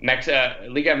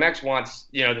MX wants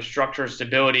the structure,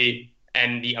 stability,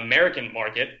 and the American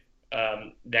market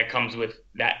that comes with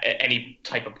that any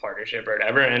type of partnership or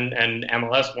whatever, and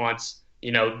MLS wants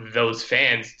those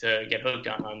fans to get hooked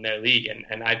on their league,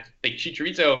 and I think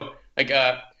Chicharito,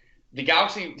 the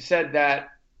Galaxy said that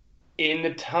in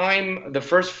the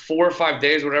first 4 or 5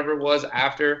 days, whatever it was,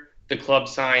 after the club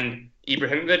signed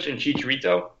Ibrahimovic and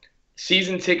Chicharito,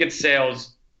 season ticket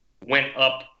sales went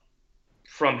up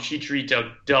from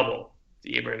Chicharito double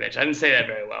to Ibrahimovic. I didn't say that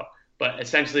very well, but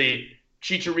essentially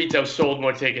Chicharito sold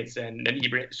more tickets than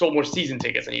Ibrahimovic, sold more season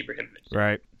tickets than Ibrahimovic.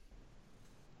 Right.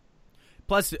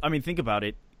 Plus, I mean, think about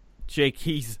it, Jake.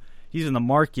 He's in the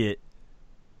market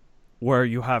where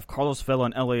you have Carlos Vela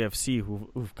and LAFC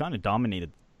who've kind of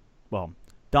dominated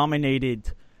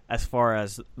as far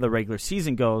as the regular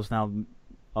season goes. Now,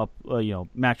 up,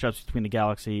 matchups between the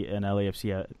Galaxy and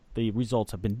LAFC, the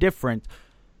results have been different.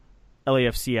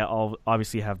 LAFC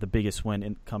obviously have the biggest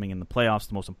win coming in the playoffs,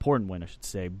 the most important win, I should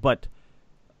say. But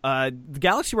the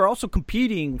Galaxy were also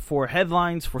competing for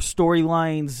headlines, for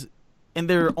storylines in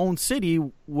their own city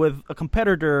with a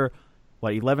competitor,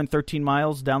 11, 13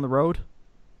 miles down the road?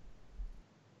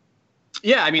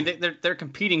 Yeah, I mean they're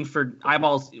competing for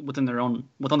eyeballs within their own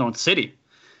city.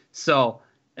 So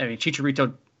I mean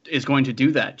Chicharito is going to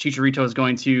do that. Chicharito is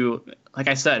going to, like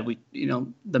I said,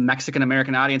 the Mexican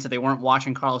American audience that they weren't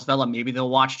watching Carlos Vela, maybe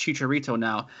they'll watch Chicharito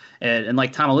now. And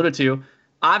like Tom alluded to,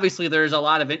 obviously there's a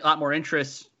lot more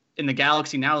interest in the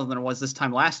Galaxy now than there was this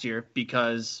time last year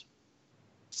because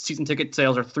season ticket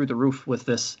sales are through the roof with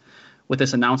this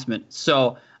announcement.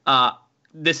 So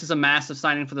this is a massive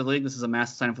signing for the league. This is a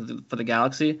massive signing for the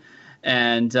Galaxy,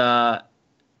 and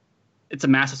it's a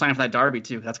massive signing for that derby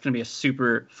too. That's going to be a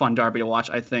super fun derby to watch,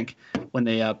 I think, when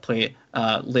they play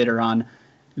later on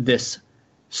this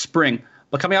spring.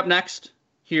 But coming up next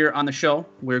here on the show,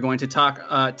 we're going to talk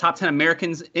top 10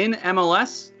 Americans in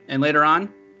MLS, and later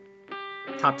on,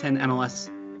 top 10 MLS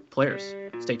players.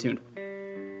 Stay tuned.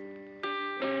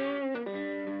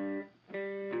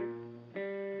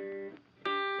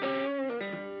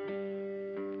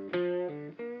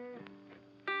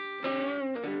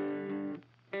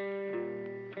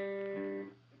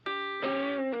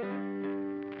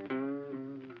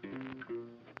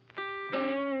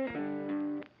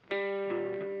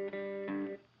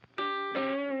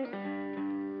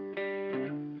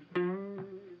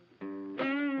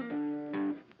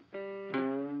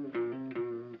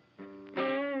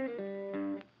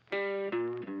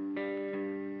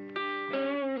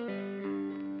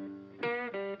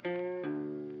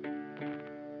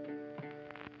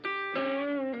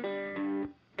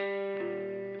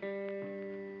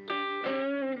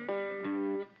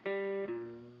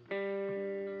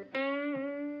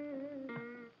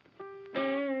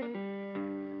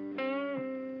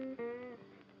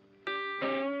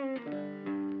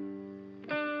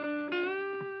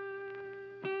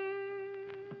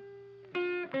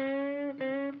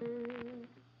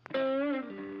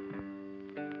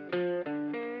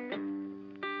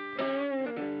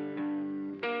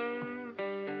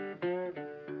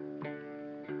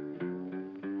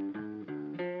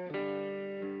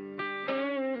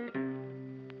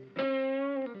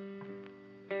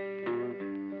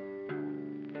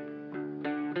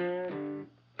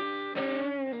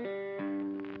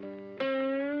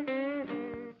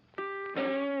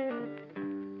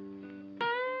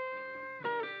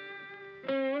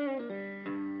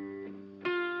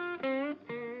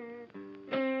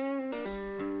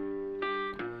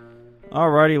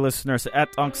 Alrighty, listeners, at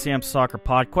Uncle Sam Soccer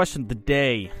Pod, question of the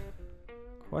day.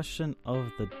 Question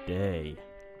of the day.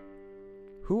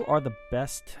 Who are the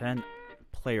best 10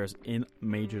 players in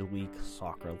Major League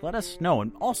Soccer? Let us know.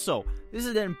 And also, this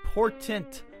is an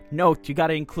important note you got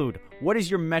to include. What is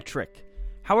your metric?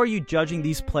 How are you judging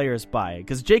these players by?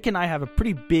 Because Jake and I have a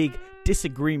pretty big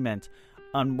disagreement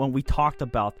on when we talked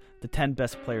about the 10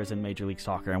 best players in Major League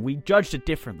Soccer, and we judged it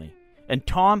differently. And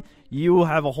Tom, you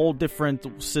have a whole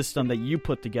different system that you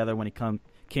put together when it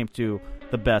came to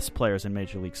the best players in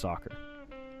Major League Soccer.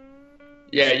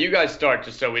 Yeah, you guys start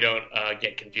just so we don't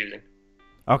get confusing.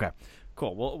 Okay,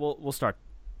 cool. We'll start.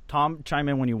 Tom, chime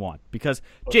in when you want, because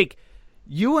Jake,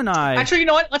 you and I. Actually, you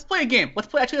know what? Let's play a game. Let's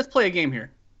play a game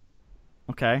here.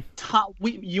 Okay.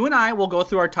 You and I will go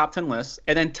through our top 10 lists,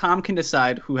 and then Tom can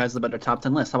decide who has the better top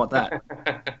 10 list. How about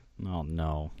that? Oh,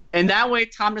 no. And that way,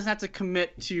 Tom doesn't have to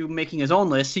commit to making his own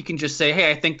list. He can just say, hey,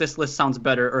 I think this list sounds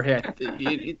better. Or, hey,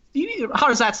 how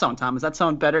does that sound, Tom? Does that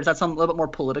sound better? Does that sound a little bit more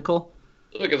political?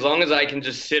 Look, as long as I can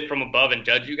just sit from above and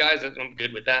judge you guys, I'm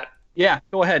good with that. Yeah,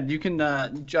 go ahead. You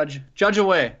can judge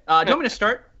away. Do you want me to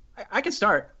start? I can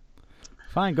start.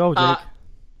 Fine, go, Jake.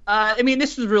 I mean,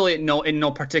 this was really in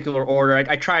no particular order.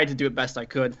 I tried to do it best I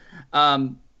could.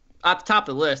 At the top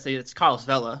of the list, it's Carlos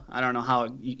Vela. I don't know how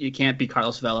you can't beat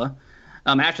Carlos Vela.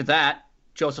 After that,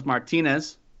 Joseph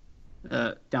Martinez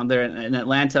down there in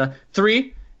Atlanta.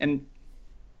 3, and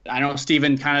I know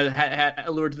Steven kind of had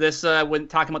allured to this when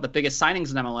talking about the biggest signings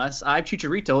in MLS. I have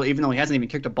Chicharito, even though he hasn't even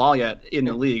kicked a ball yet in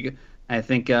the league. I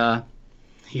think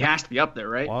he has to be up there,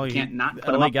 right? Well, you can't not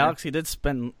put him LA up Galaxy there. did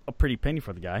spend a pretty penny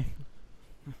for the guy.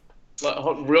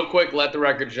 Real quick, let the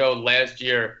record show, last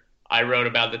year I wrote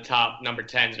about the top number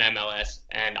 10s in MLS,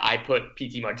 and I put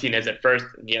PT Martinez at first.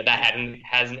 Yeah, that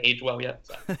hasn't aged well yet.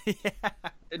 So. Yeah.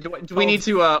 Do we need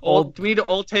to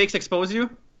old takes expose you?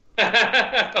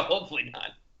 Hopefully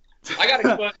not. I got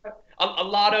to a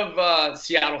lot of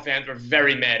Seattle fans were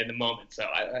very mad in the moment, so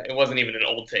it wasn't even an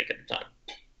old take at the time.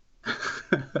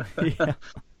 Yeah.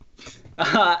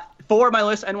 4 of my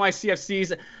list,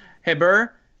 NYCFC's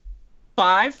Heber.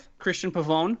 5, Christian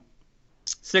Pavone.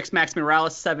 6, Max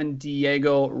Morales. 7,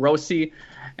 Diego Rossi.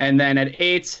 And then at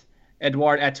 8,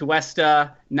 Eduard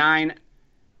Atuesta. 9,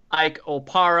 Ike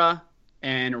Opara.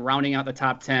 And rounding out the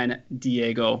top 10,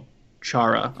 Diego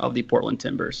Chara of the Portland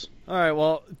Timbers. All right,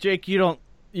 well, Jake, you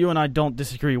and I don't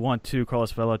disagree. 1, 2,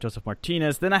 Carlos Vela, Joseph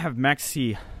Martinez. Then I have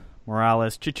Maxi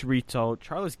Morales, Chicharito,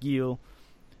 Charles Gil,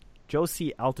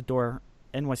 Josie Altidore,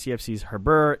 NYCFC's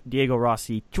Herbert, Diego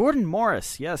Rossi, Jordan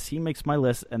Morris. Yes, he makes my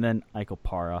list. And then Ike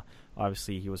Opara.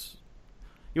 Obviously, he was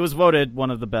voted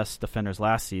one of the best defenders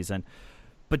last season.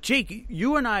 But, Jake,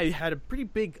 you and I had a pretty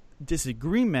big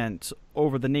disagreement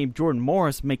over the name Jordan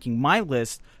Morris making my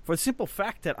list for the simple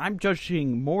fact that I'm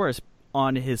judging Morris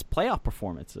on his playoff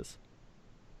performances.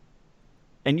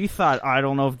 And you thought, I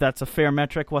don't know if that's a fair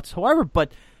metric whatsoever,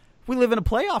 but we live in a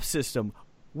playoff system.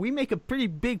 We make a pretty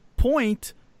big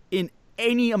point in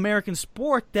any American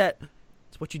sport that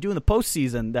it's what you do in the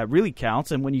postseason that really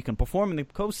counts. And when you can perform in the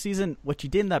postseason, what you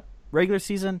did in that regular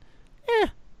season,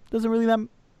 doesn't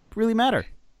really matter.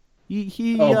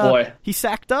 He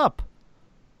sacked up.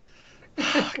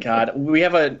 God, we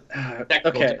have a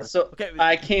okay. So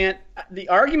I can't. The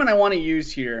argument I want to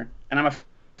use here, and I'm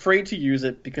afraid to use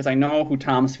it because I know who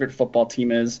Tom's favorite football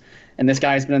team is, and this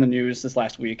guy's been in the news this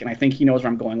last week, and I think he knows where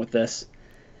I'm going with this.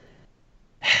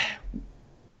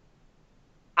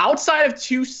 Outside of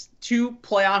two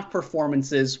playoff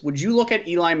performances, would you look at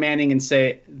Eli Manning and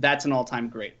say that's an all-time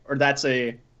great, or that's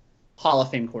a Hall of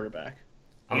Fame quarterback?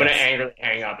 I'm gonna angrily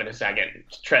hang up in a second.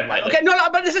 Tread lightly. Okay, no,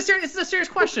 but this is a serious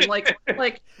question.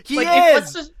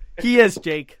 He is,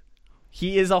 Jake.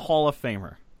 He is a Hall of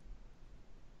Famer.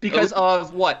 Because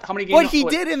of what? How many games? What he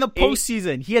did in the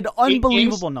postseason. He had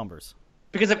unbelievable numbers.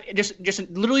 Because of just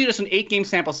literally just an 8-game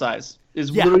sample size is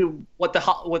literally what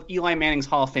Eli Manning's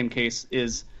Hall of Fame case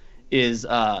is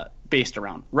based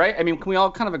around, right? I mean, can we all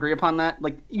kind of agree upon that?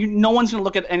 Like, no one's going to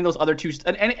look at any of those other two.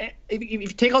 And if you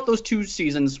take out those 2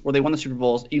 seasons where they won the Super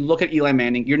Bowls, you look at Eli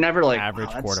Manning, you're never like average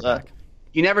quarterback.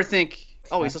 You never think,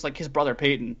 oh, he's just like his brother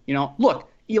Peyton. You know, look,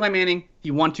 Eli Manning,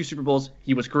 he won 2 Super Bowls.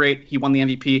 He was great. He won the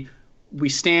MVP. We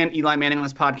stand Eli Manning on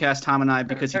this podcast, Tom and I,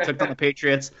 because he took down the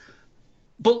Patriots.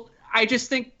 But I just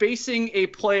think basing a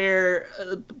player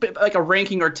like a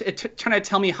ranking or trying to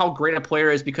tell me how great a player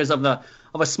is because of a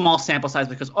small sample size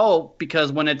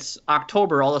because when it's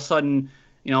October all of a sudden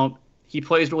he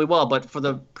plays really well, but for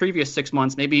the previous 6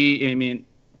 months maybe I'm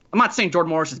not saying Jordan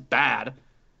Morris is bad,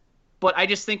 but I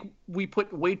just think we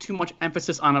put way too much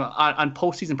emphasis on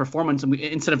postseason performance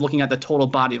instead of looking at the total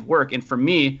body of work. And for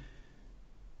me,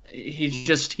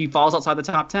 he falls outside the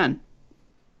top 10.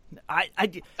 I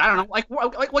don't know. Like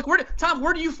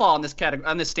where do you fall on this category,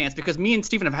 on this stance? Because me and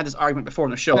Stephen have had this argument before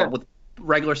on the show with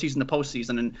regular season to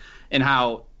postseason, and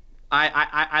how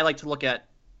I like to look at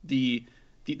the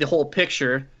whole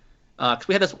picture. Because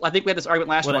we had this, I think we had this argument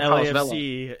last year about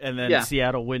LAFC and then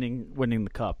Seattle winning the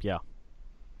cup. Yeah,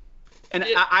 and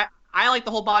I like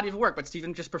the whole body of work, but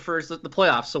Stephen just prefers the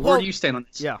playoffs. So where do you stand on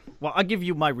this? Yeah, well, I'll give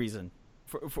you my reason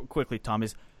for quickly, Tom.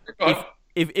 Is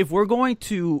if we're going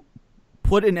to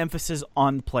put an emphasis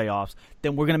on the playoffs,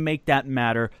 then we're going to make that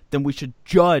matter. Then we should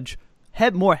judge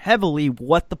more heavily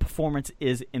what the performance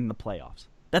is in the playoffs.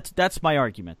 That's my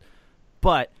argument.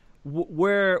 But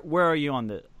where are you on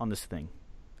this thing?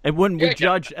 And when we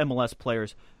judge MLS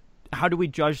players, how do we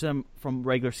judge them from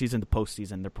regular season to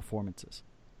postseason, their performances?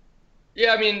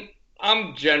 Yeah, I mean,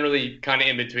 I'm generally kind of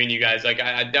in between you guys. Like,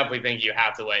 I definitely think you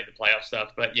have to weigh the playoff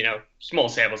stuff, but small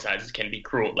sample sizes can be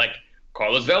cruel. Like,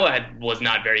 Carlos Vela was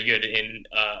not very good in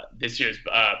this year's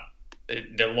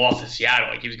the loss to Seattle.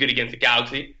 Like, he was good against the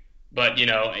Galaxy, but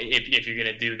if you're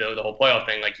gonna do the whole playoff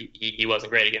thing, like he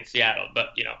wasn't great against Seattle. But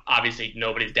obviously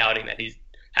nobody's doubting that he's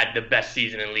had the best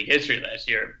season in league history last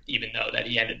year, even though that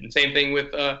he ended. And same thing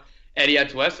with Eddie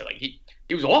Atuesta. Like he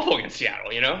was awful against Seattle.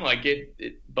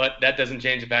 But that doesn't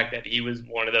change the fact that he was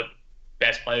one of the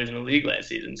best players in the league last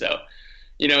season. So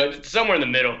it's somewhere in the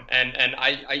middle, and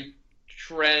I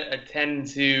tend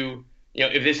to,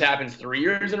 if this happens 3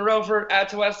 years in a row for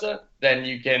Atuesta, then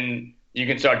you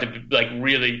can start to like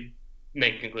really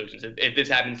make conclusions. If this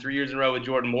happens 3 years in a row with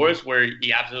Jordan Morris, where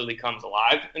he absolutely comes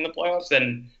alive in the playoffs,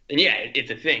 then yeah,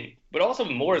 it's a thing. But also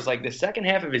Morris, like the second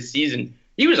half of his season,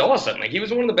 he was awesome. Like he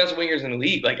was one of the best wingers in the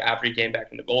league. Like after he came back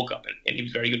from the Gold Cup, and he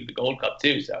was very good at the Gold Cup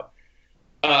too. So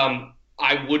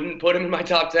I wouldn't put him in my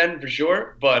top 10 for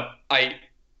sure, but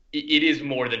it is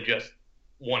more than just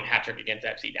one hat trick against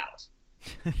FC Dallas.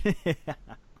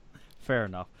 Fair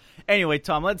enough. Anyway,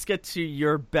 Tom, let's get to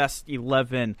your best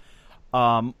 11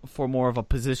 for more of a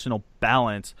positional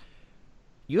balance.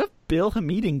 You have Bill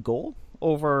Hamid in goal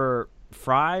over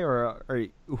Fry or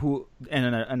who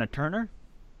and a Turner?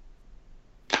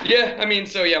 Yeah, I mean,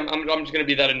 so yeah, I'm just gonna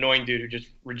be that annoying dude who just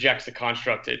rejects the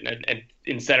construct and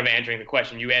instead of answering the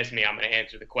question you asked me, I'm gonna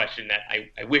answer the question that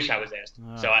I wish I was asked.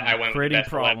 So I went creating with the best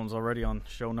problems already on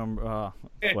show number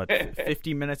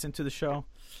 50 minutes into the show.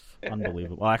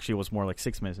 Unbelievable. Well, actually, it was more like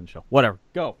 6 minutes in the show. Whatever,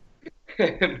 go.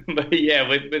 But yeah,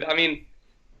 but I mean,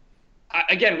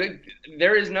 again,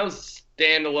 there is no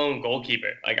standalone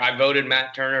goalkeeper. Like I voted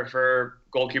Matt Turner for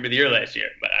goalkeeper of the year last year,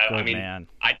 but I mean,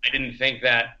 I didn't think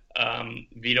that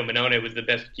Vito Minone was the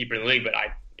best keeper in the league, but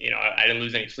I didn't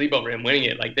lose any sleep over him winning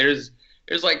it. Like there's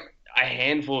like a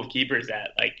handful of keepers that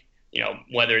like,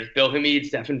 whether it's Bill Hamid,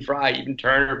 Stephen Fry, even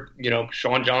Turner,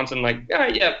 Sean Johnson, like,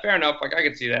 yeah, fair enough. Like I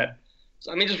could see that.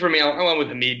 So I mean, just for me, I went with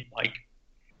Hamid. Like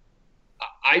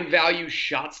I value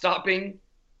shot stopping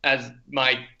as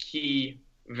my key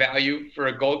value for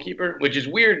a goalkeeper, which is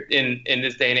weird in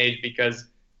this day and age because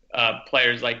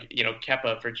players like,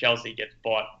 Kepa for Chelsea gets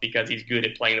bought because he's good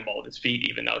at playing the ball with his feet,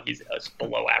 even though he's a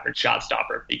below average shot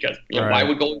stopper because, why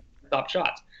would goalies stop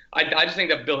shots? I just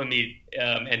think that Bill Hamid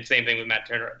and same thing with Matt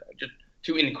Turner are just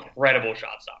two incredible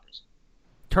shot stoppers.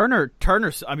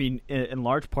 Turner, I mean, in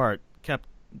large part, kept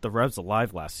the Revs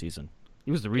alive last season.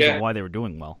 He was the reason why they were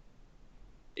doing well.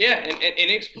 Yeah, and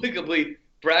inexplicably,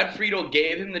 Brad Friedel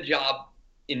gave him the job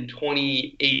in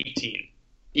 2018.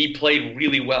 He played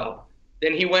really well.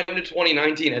 Then he went into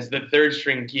 2019 as the third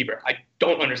string keeper. I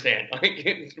don't understand. Like,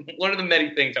 it's one of the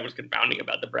many things that was confounding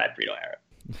about the Brad Friedel era.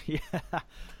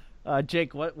 Yeah.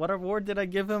 Jake, what award did I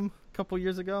give him a couple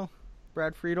years ago?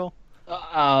 Brad Friedel?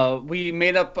 We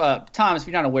made up, Thomas, if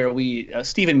you're not aware,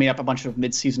 Steven made up a bunch of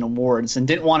mid-season awards and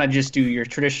didn't want to just do your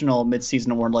traditional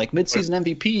mid-season award like mid-season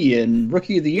MVP and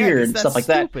Rookie of the Year and stuff like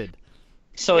that.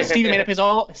 So Steven made up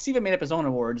his own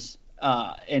awards.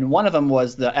 And one of them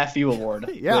was the FU award,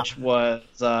 which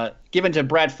was given to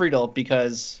Brad Friedel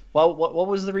because, well, what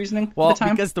was the reasoning at the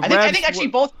time? Because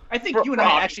I think you and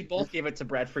I actually both gave it to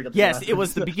Brad Friedel. Yes, it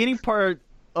was the beginning part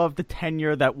of the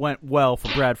tenure that went well for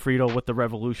Brad Friedel with the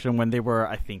Revolution when they were,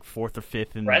 I think, 4th or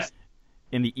 5th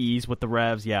in the E's with the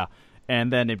Revs, yeah.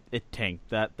 And then it tanked.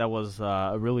 That was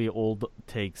really old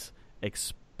takes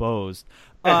exposed.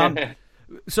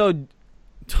 So,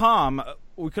 Tom,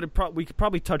 we could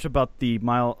probably touch about the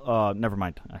mile. Never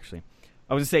mind. Actually,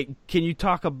 I was gonna say, can you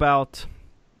talk about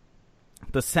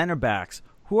the center backs?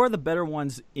 Who are the better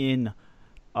ones in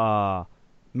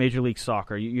Major League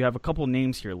Soccer? You have a couple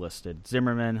names here listed: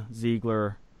 Zimmerman,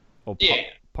 Ziegler,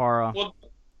 Para. Well,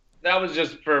 that was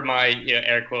just for my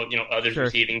air quote others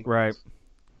receiving. Right.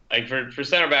 Like for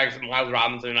center backs, Miles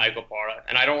Robinson and Iko Para,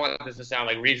 and I don't want this to sound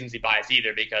like recency bias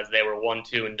either because they were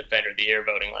 1-2 in Defender of the Year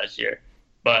voting last year,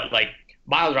 but like.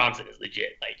 Miles Robinson is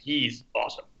legit. Like, he's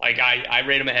awesome. Like, I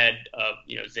rate him ahead of,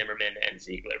 Zimmerman and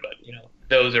Ziegler, but,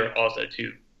 those are also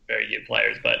two very good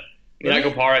players. But,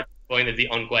 Iko Para is the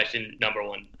unquestioned number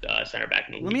one center back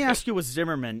in the league. Let me ask you with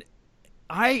Zimmerman.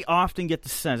 I often get the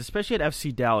sense, especially at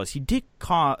FC Dallas, he did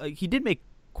make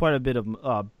quite a bit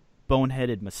of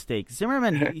boneheaded mistakes.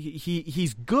 Zimmerman,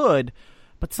 he's good,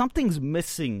 but something's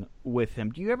missing with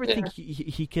him. Do you ever think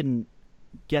he can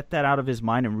get that out of his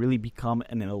mind and really become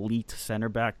an elite center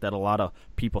back that a lot of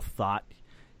people thought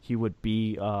he would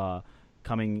be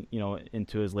coming,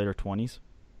 into his later 20s?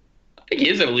 I think he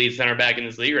is an elite center back in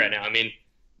this league right now. I mean,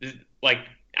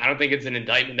 I don't think it's an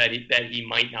indictment that he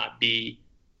might not be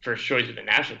first choice with the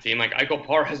national team. Like, Iko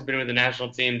Para has been with the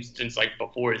national team since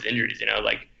before his injuries.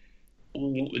 Like,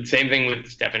 same thing with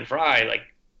Stephen Fry. Like,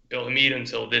 Bill Hamid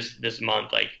until this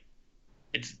month. Like,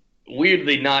 it's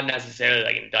weirdly not necessarily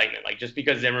like an indictment. Like, just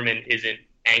because Zimmerman isn't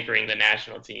anchoring the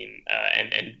national team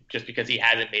and just because he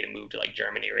hasn't made a move to like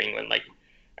Germany or England,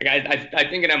 I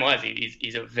think in MLS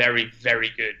he's a very,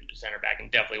 very good center back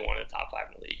and definitely one of the top 5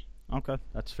 in the league. Okay,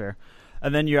 that's fair.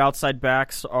 And then your outside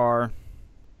backs are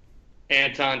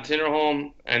Anton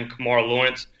Tinnerholm and Kamara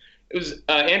Lawrence. It was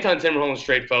Anton Tinnerholm was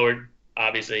straightforward,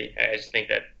 obviously. I just think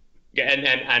that, and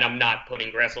I'm not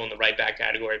putting Gressel in the right back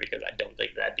category because I don't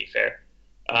think that'd be fair.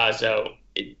 So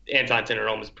Anton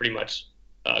Tinnerholm is pretty much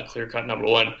clear-cut number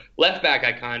one. Left back,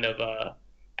 I kind of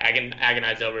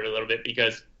agonized over it a little bit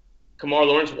because Kamara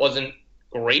Lawrence wasn't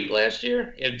great last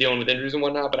year. He was dealing with injuries and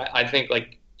whatnot, but I think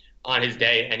on his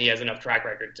day, and he has enough track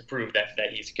record to prove that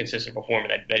he's a consistent performer,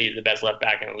 that he's the best left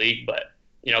back in the league. But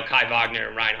Kai Wagner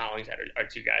and Ryan Hollingshead are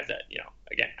two guys that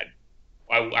again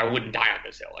I wouldn't die on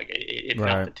this hill. Like it's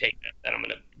not the take that I'm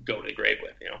going to go to the grave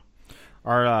with.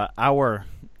 Our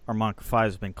Armand Kafai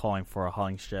has been calling for a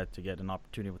Hollingshead to get an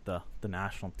opportunity with the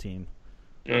national team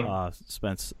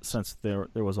since there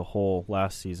was a hole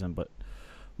last season. But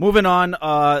Moving on.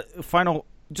 Final.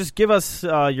 Just give us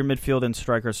your midfield and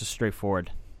strikers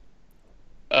straightforward.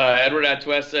 Edward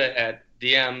Atuesta at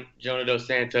DM, Jonah Dos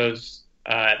Santos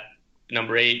at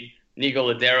number 8,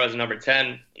 Nico Ladero as number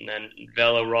 10, and then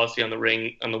Velo Rossi on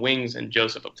the wings, and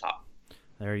Joseph up top.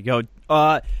 There you go.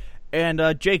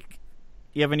 And Jake,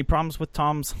 you have any problems with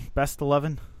Tom's best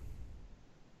 11?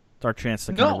 It's our chance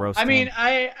to kind of roast him.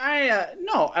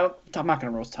 No, I'm not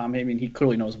going to roast Tom. I mean, he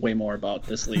clearly knows way more about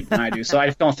this league than I do, so I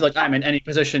don't feel like I'm in any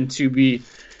position to be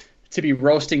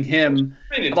roasting him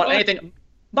about anything.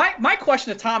 My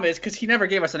question to Tom is, because he never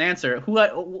gave us an answer,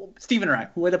 Steven or I,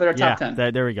 who had the better top 10?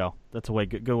 There we go. That's a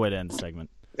good way to end the segment.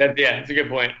 That's a good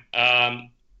point. I'm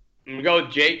going to go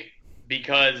with Jake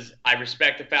because I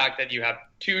respect the fact that you have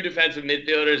 2 defensive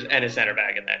midfielders and a center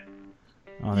back in there.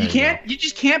 Oh, You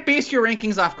just can't base your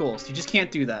rankings off goals. You just can't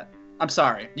do that. I'm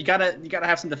sorry. You gotta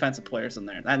have some defensive players in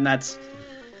there, and that's.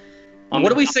 What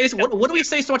do we say? What do we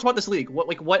say so much about this league?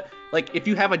 Like if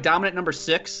you have a dominant number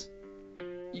 6,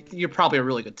 you're probably a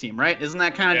really good team, right? Isn't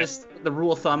that kind of just the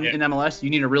rule of thumb in MLS? You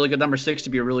need a really good number 6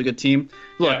 to be a really good team.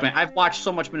 Look, man, I've watched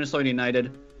so much Minnesota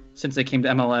United since they came to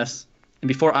MLS. And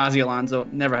before Ozzie Alonso,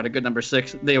 never had a good number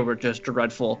 6. They were just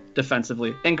dreadful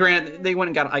defensively. And granted, they went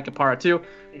and got Ike Opara too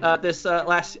this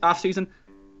last offseason.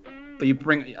 But you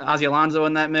bring Ozzie Alonso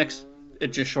in that mix,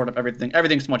 it just shored up everything.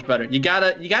 Everything's much better. You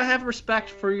gotta have respect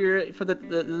for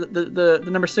the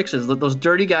number 6s, those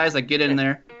dirty guys that get in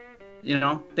there. You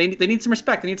know, they need some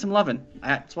respect. They need some loving.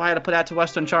 That's why I had to put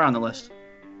Atuesta and Char on the list.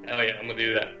 Oh yeah, I'm gonna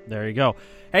do that. There you go.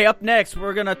 Hey, up next,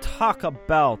 we're gonna talk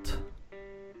about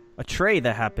a trade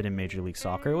that happened in Major League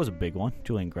Soccer. It was a big one.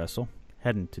 Julian Gressel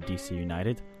heading to DC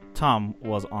United. Tom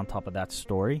was on top of that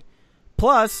story.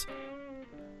 Plus,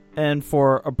 and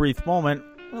for a brief moment,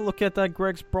 we'll look at that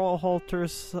Greg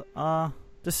Berhalter's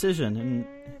decision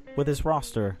with his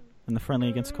roster in the friendly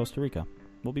against Costa Rica.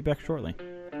 We'll be back shortly.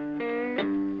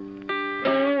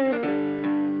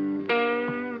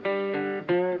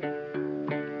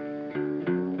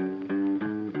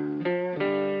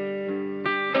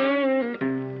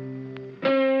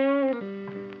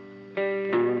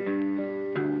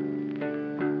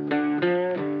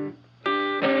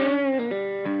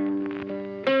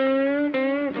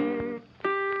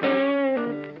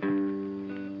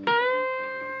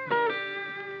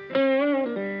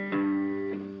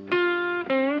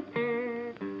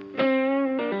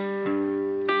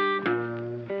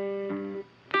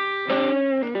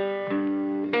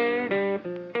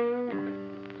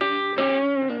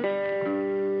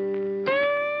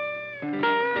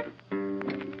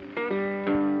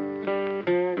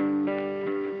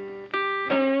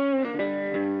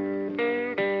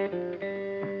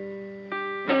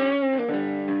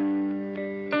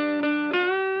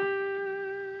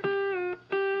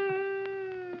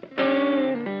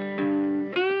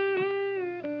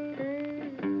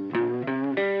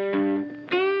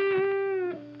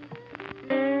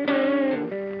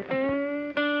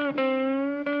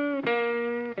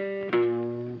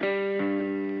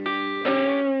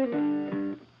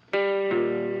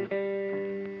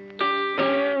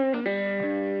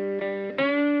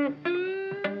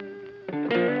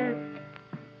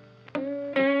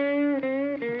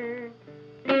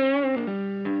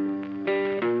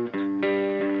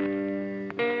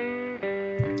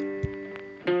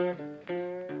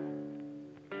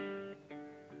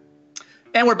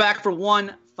 And we're back for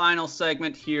one final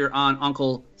segment here on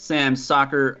Uncle Sam's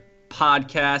Soccer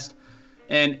Podcast.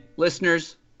 And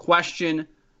listeners, question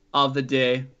of the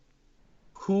day.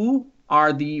 Who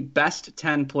are the best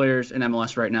 10 players in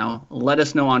MLS right now? Let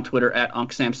us know on Twitter at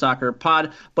Uncle Sam's Soccer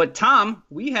Pod. But Tom,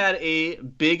 we had a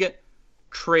big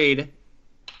trade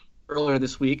earlier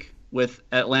this week with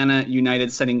Atlanta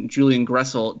United sending Julian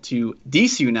Gressel to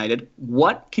DC United.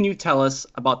 What can you tell us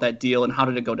about that deal and how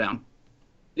did it go down?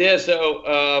 Yeah, so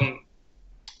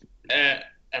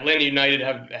Atlanta United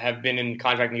have been in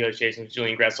contract negotiations with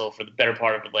Julian Gressel for the better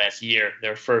part of the last year.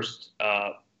 Their first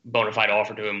bona fide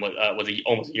offer to him was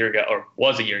almost a year ago, or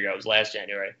was a year ago. It was last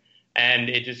January. And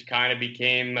it just kind of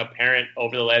became apparent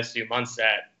over the last few months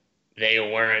that they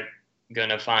weren't going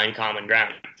to find common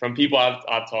ground. From people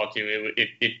I've talked to,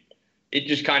 it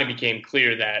just kind of became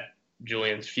clear that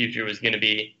Julian's future was going to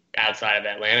be outside of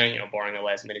Atlanta, barring a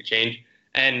last-minute change.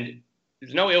 And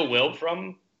there's no ill will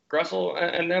from Gressel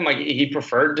and them. Like, he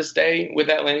preferred to stay with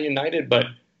Atlanta United, but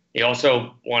he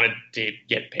also wanted to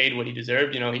get paid what he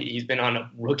deserved. He's been on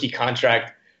a rookie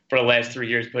contract for the last 3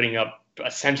 years, putting up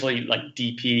essentially like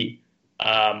DP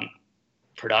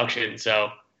production. So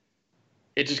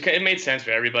it made sense for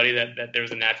everybody that there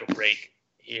was a natural break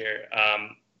here.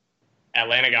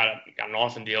 Atlanta got an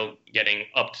awesome deal, getting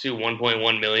up to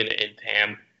 $1.1 million in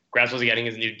TAM, Gressel's getting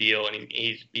his new deal, and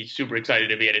he's super excited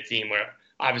to be at a team where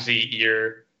obviously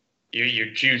you're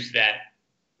juiced that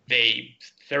they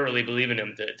thoroughly believe in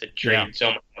him to trade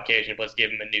so much allocation plus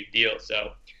give him a new deal.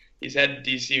 So he's headed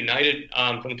to DC United.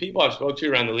 From the people I've spoke to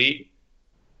around the league,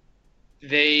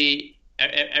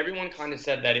 everyone kind of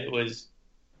said that it was,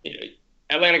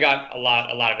 Atlanta got a lot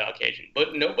of allocation,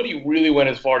 but nobody really went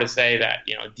as far to say that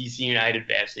DC United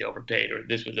vastly overpaid or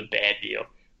this was a bad deal.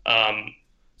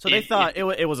 So they thought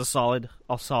it was a solid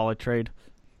trade.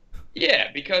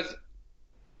 Yeah, because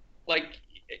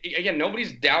again,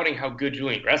 nobody's doubting how good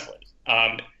Julian Gressel is.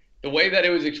 The way that it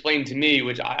was explained to me,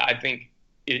 which I think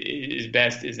is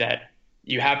best, is that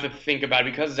you have to think about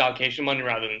it because it's allocation money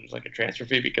rather than like a transfer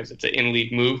fee because it's an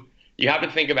in-league move. You have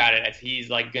to think about it as he's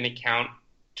like going to count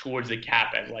towards the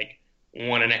cap as like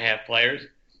 1.5 players,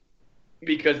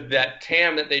 because that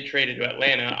TAM that they traded to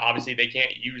Atlanta, obviously they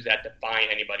can't use that to buy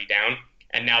anybody down.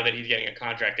 And now that he's getting a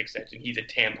contract extension, he's a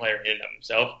TAM player in and of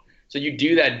himself. So you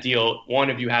do that deal, one,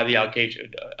 if you have the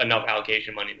enough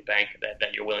allocation money in the bank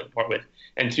that you're willing to part with,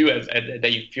 and two,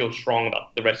 that you feel strong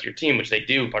about the rest of your team, which they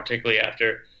do, particularly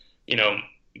after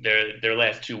their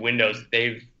last 2 windows.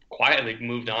 They've quietly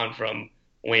moved on from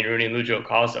Wayne Rooney and Lucho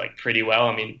Acosta pretty well.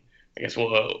 I mean, I guess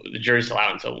the jury's still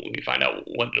out until we find out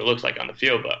what it looks like on the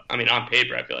field. But I mean, on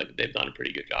paper, I feel like they've done a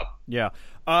pretty good job. Yeah.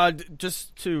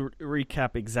 Just to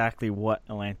recap exactly what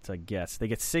Atlanta gets, they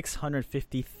get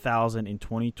 $650,000 in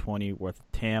 2020 worth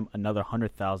of TAM, another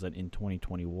 $100,000 in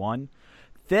 2021.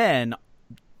 Then,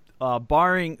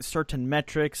 barring certain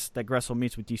metrics that Gressel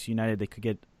meets with DC United, they could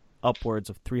get upwards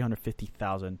of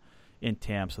 $350,000 in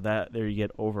TAM. So that there you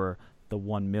get over the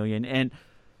 $1 million. And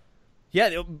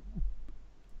yeah,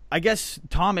 I guess,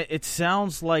 Tom, it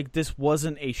sounds like this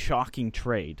wasn't a shocking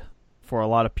trade for a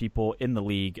lot of people in the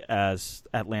league, as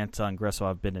Atlanta and Gressel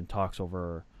have been in talks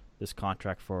over this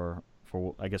contract for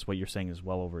I guess what you're saying is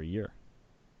well over a year.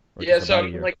 Yeah, so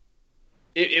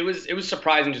it was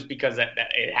surprising just because that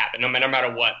it happened. No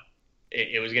matter what,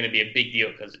 it was going to be a big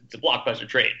deal because it's a blockbuster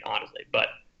trade, honestly. But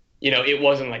it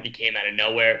wasn't like it came out of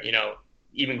nowhere.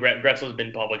 Even Gressel's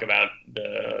been public about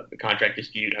the contract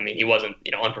dispute. I mean, he wasn't,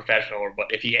 unprofessional, but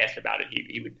if he asked about it,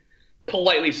 he would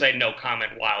politely say no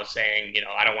comment while saying,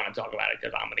 I don't want to talk about it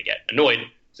because I'm going to get annoyed.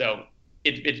 So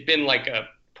it's been like a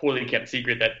poorly kept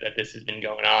secret that this has been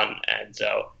going on. And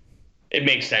so it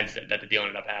makes sense that the deal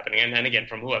ended up happening. And then again,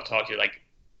 from who I've talked to, like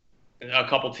a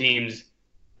couple teams,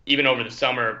 even over the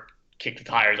summer, kicked the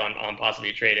tires on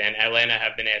possibly a trade. And Atlanta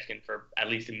have been asking for at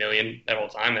least $1 million that whole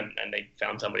time, and they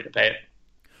found somebody to pay it.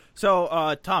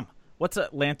 So, Tom, what's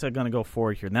Atlanta going to go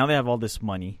for here? Now they have all this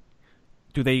money.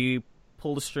 Do they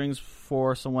pull the strings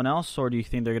for someone else, or do you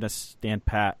think they're going to stand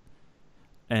pat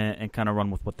and kind of run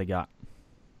with what they got?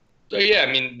 So, yeah,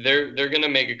 I mean, they're going to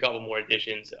make a couple more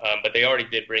additions, but they already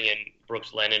did bring in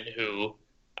Brooks Lennon, who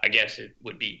I guess it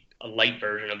would be a light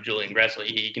version of Julian Gressel.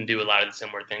 He can do a lot of the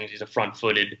similar things. He's a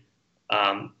front-footed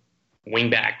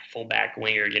wingback, fullback,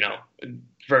 winger,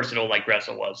 versatile like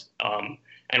Gressel was.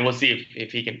 And we'll see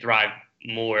if he can thrive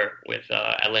more with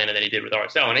Atlanta than he did with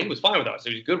RSL. And he was fine with RSL.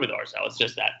 He was good with RSL. It's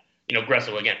just that,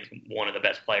 Gressel, again, is one of the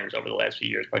best players over the last few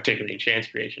years, particularly in chance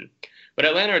creation. But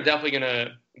Atlanta are definitely going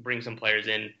to bring some players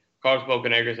in. Carlos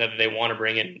Bocanegra said that they want to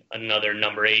bring in another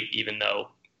number 8, even though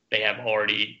they have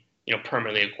already,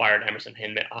 permanently acquired Emerson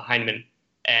Heineman.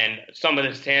 And some of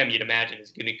this TAM, you'd imagine,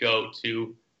 is going to go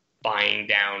to buying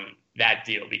down that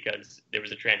deal because there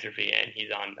was a transfer fee and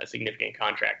he's on a significant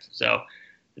contract. So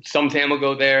some TAM will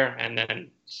go there, and then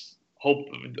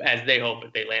as they hope,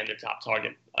 if they land their top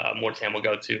target, more TAM will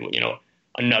go to,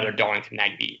 another Darlington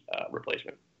Nagbe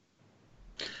replacement.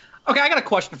 Okay, I got a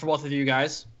question for both of you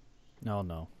guys.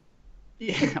 No.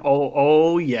 Yeah.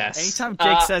 Oh, yes. Anytime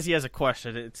Jake says he has a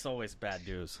question, it's always bad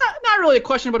news. Not really a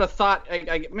question, but a thought.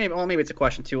 Maybe it's a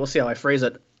question, too. We'll see how I phrase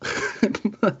it.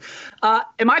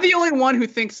 Am I the only one who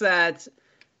thinks that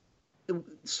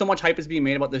so much hype is being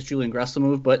made about this Julian Gressel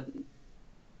move, but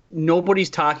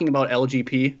nobody's talking about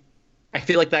LGP? I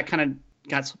feel like that kind of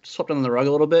got swept under the rug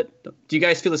a little bit. Do you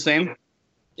guys feel the same?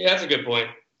 Yeah, that's a good point.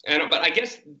 But I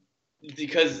guess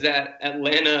because that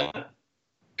Atlanta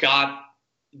got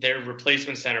their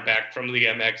replacement center back from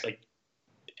Liga MX like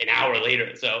an hour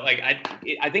later, so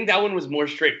I think that one was more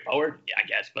straightforward. Yeah, I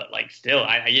guess, but still,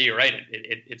 yeah, you're right.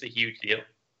 It's a huge deal.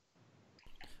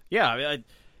 Yeah,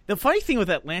 the funny thing with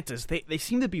Atlanta is they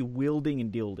seem to be wielding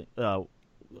and dealing.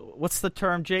 What's the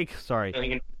term, Jake?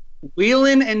 Sorry.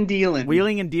 Wheeling and dealing.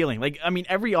 Wheeling and dealing.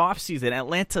 Every offseason,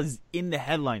 Atlanta's in the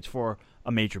headlines for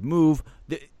a major move.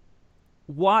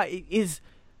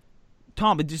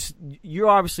 Tom, you're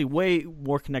obviously way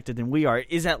more connected than we are.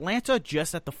 Is Atlanta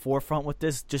just at the forefront with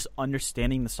this, just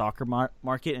understanding the soccer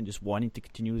market and just wanting to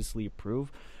continuously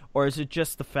improve? Or is it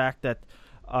just the fact that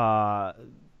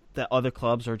that other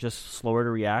clubs are just slower to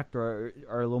react or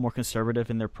are a little more conservative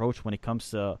in their approach when it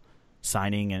comes to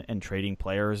signing and trading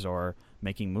players or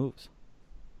making moves?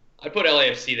 I put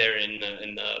LAFC there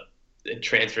in the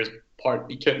transfers part,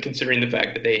 because considering the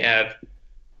fact that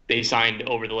they signed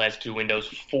over the last 2 windows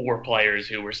 4 players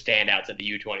who were standouts at the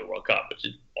U20 World Cup, which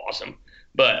is awesome.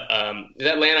 But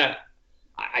Atlanta,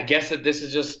 I guess that this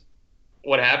is just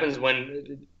what happens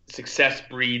when success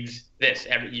breeds this.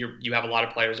 Every year you have a lot of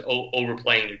players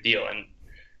overplaying their deal, and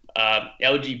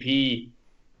LGP,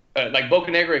 like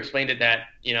Bocanegra explained it, that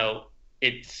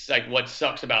it's like what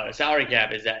sucks about a salary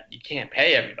cap is that you can't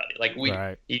pay everybody. Like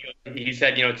he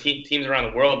said, teams around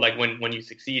the world, like when you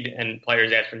succeed and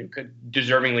players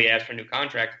deservingly ask for new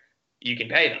contracts, you can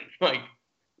pay them. Like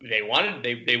they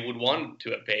would want to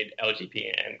have paid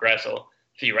LGP and Gressel,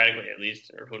 theoretically at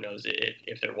least, or who knows,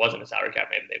 if there wasn't a salary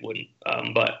cap, maybe they wouldn't.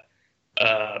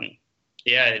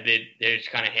 They're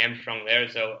just kind of hamstrung there.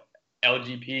 So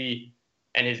LGP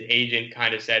and his agent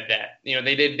kind of said that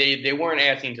they weren't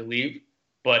asking to leave,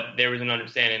 but there was an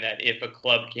understanding that if a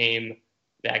club came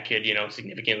that could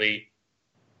significantly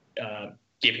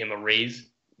give him a raise,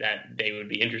 that they would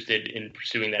be interested in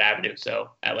pursuing that avenue.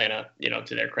 So Atlanta,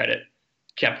 to their credit,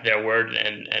 kept their word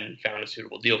and found a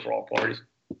suitable deal for all parties.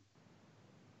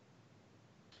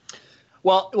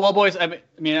 Well, boys, I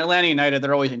mean, Atlanta United,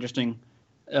 they're always interesting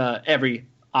every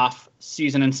off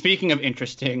season. And speaking of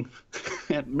interesting,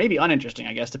 maybe uninteresting,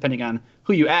 I guess, depending on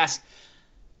who you ask,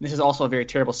 this is also a very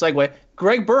terrible segue.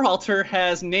 Greg Berhalter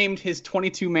has named his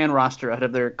 22-man roster ahead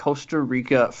of their Costa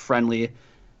Rica friendly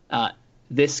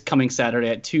this coming Saturday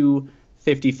at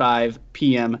 2:55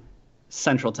 p.m.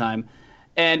 Central Time.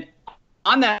 And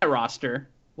on that roster,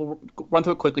 we'll run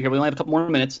through it quickly here. We only have a couple more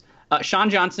minutes. Sean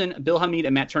Johnson, Bill Hamid,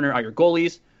 and Matt Turner are your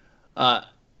goalies.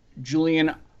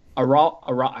 Julian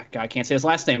I can't say his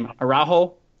last name.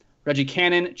 Araujo, Reggie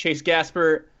Cannon, Chase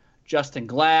Gasper, Justin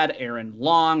Glad, Aaron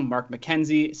Long, Mark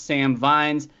McKenzie, Sam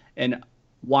Vines, and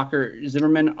Walker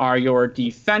Zimmerman are your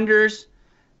defenders.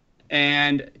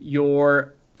 And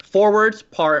your forwards,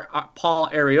 Paul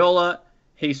Areola,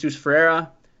 Jesus Ferreira,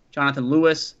 Jonathan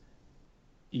Lewis,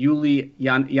 Yuli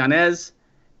Yanez,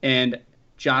 and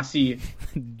Jossie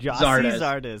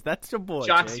Zardes. That's your boy.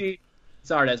 Jossie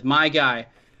Zardes, my guy.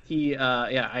 We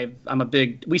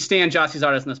stand Jossie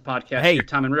Zardes in this podcast here,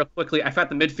 Tom. And real quickly, I forgot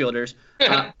the midfielders.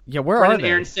 Where Brendan are they?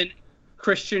 Aronson,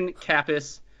 Christian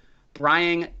Kappas,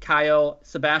 Brian Cayo,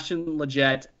 Sebastian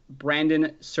Leggett,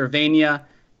 Brandon Cervania,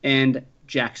 and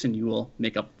Jackson Ewell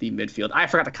make up the midfield. I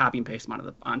forgot to copy and paste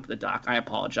them onto the doc. I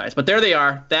apologize. But there they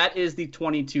are. That is the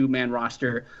 22-man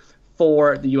roster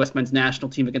for the U.S. men's national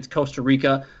team against Costa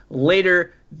Rica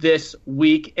later this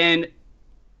week. And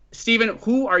Steven,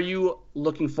 who are you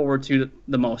looking forward to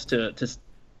the most to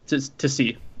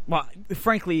see? Well,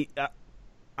 frankly,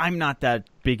 I'm not that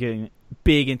big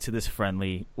into this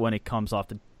friendly when it comes off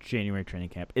the January training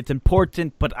camp. It's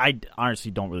important, but I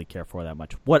honestly don't really care for it that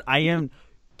much. What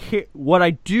I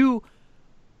do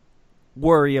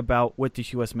worry about with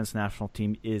this U.S. men's national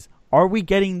team is, are we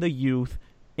getting the youth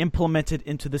implemented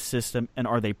into the system, and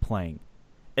are they playing?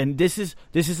 And this is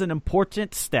an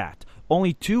important stat.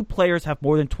 Only 2 players have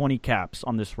more than 20 caps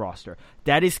on this roster.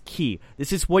 That is key.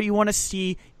 This is what you want to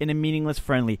see in a meaningless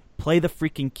friendly. Play the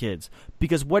freaking kids.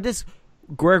 Because what is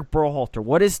Greg Berhalter?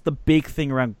 What is the big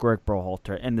thing around Greg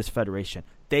Berhalter and this federation?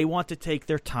 They want to take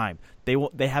their time.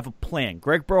 They have a plan.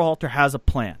 Greg Berhalter has a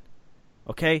plan.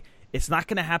 Okay? It's not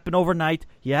going to happen overnight.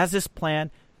 He has this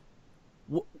plan.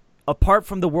 Apart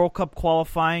from the World Cup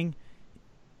qualifying,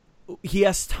 he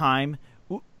has time.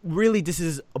 Really, this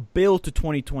is a build to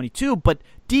 2022, but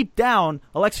deep down,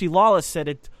 Alexi Lawless said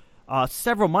it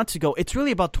several months ago, it's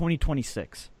really about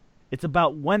 2026. It's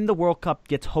about when the World Cup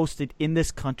gets hosted in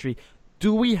this country.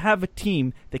 Do we have a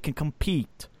team that can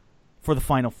compete for the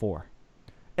Final Four?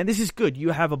 And this is good.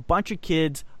 You have a bunch of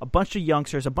kids, a bunch of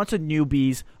youngsters, a bunch of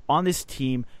newbies on this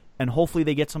team, and hopefully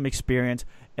they get some experience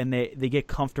and they get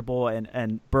comfortable,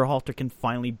 and Berhalter can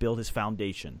finally build his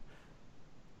foundation.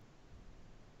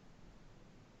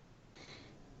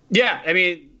 Yeah, I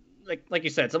mean, like you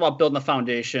said, it's about building the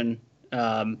foundation.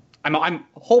 I'm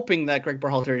hoping that Greg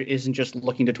Berhalter isn't just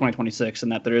looking to 2026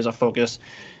 and that there is a focus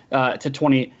to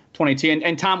 2022.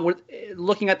 And Tom,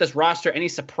 looking at this roster, any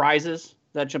surprises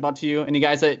that jump out to you? Any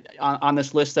guys that on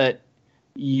this list that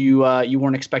you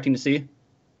weren't expecting to see?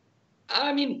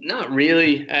 I mean, not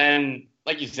really. And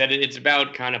like you said, it's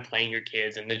about kind of playing your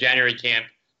kids. And the January camp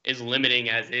is limiting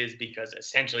as is because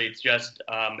essentially it's just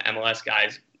MLS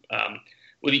guys.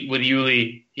 With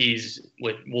Yuli, he's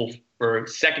with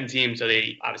Wolfsburg's second team, so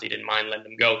they obviously didn't mind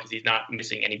letting him go because he's not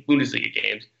missing any Bundesliga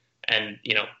games. And,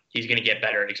 he's going to get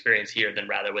better experience here than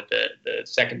rather with the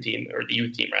second team or the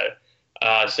youth team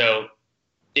rather. So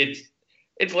it's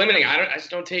limiting. I just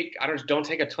don't take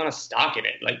a ton of stock in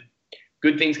it. Like,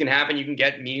 good things can happen. You can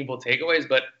get meaningful takeaways,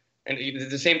 and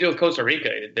it's the same deal with Costa Rica.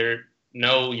 There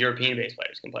no European-based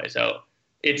players can play. So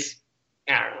I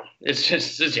don't know. It's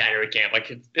just a January camp.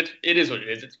 Like it is what it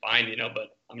is. It's fine,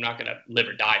 but I'm not going to live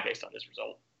or die based on this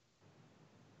result.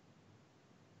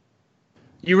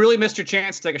 You really missed your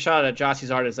chance to take a shot at Gyasi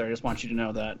Zardes there. I just want you to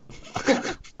know that.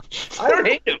 I don't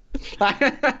hate him.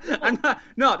 I'm not.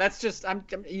 No, that's just.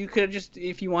 You could have just,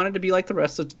 if you wanted to be like the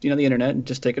rest of the internet and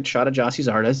just take a shot at Gyasi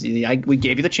Zardes. We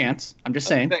gave you the chance. I'm just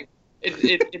saying.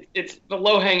 It's the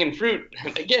low hanging fruit.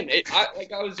 Again,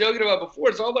 like I was joking about before.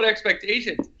 It's all about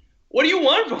expectations. What do you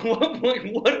want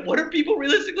from what are people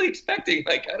realistically expecting?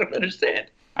 Like, I don't understand.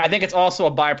 I think it's also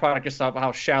a byproduct just of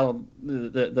how shallow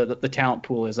the talent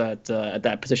pool is at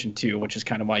that position too, which is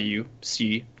kind of why you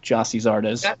see Gyasi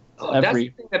Zardes. That's the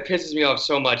thing that pisses me off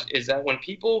so much is that when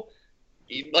people,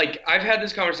 like, I've had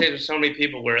this conversation with so many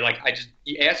people where, like,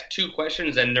 you ask two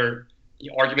questions and their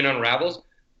argument unravels.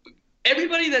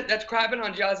 Everybody that's crapping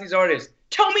on Gyasi Zardes,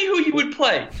 tell me who you would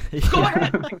play. Go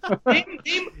ahead.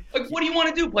 Name, like, what do you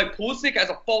want to do? Play Pulisic as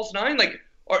a false nine? Like,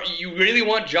 or you really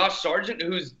want Josh Sargent,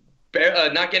 who's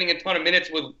not getting a ton of minutes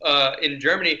in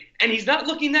Germany, and he's not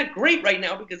looking that great right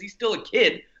now because he's still a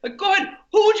kid. Like, go ahead.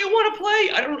 Who would you want to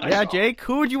play? Yeah, Jake.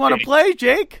 Who would you want to play,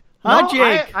 Jake?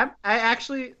 Jake. I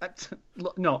actually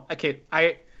no. Okay,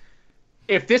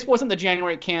 if this wasn't the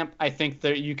January camp, I think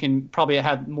that you can probably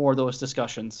have more of those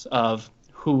discussions of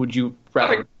who would you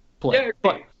rather play.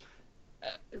 Yeah,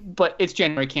 but it's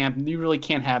January camp. You really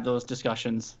can't have those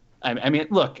discussions. I mean,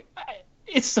 look.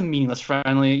 It's some meaningless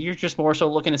friendly. You're just more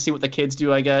so looking to see what the kids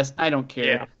do, I guess. I don't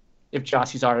care if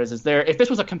Gyasi Zardes is there. If this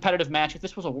was a competitive match, if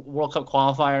this was a World Cup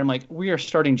qualifier, I'm like, we are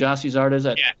starting Gyasi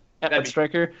Zardes at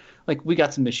striker. Like, we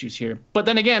got some issues here. But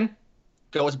then again,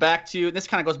 this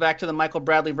kind of goes back to the Michael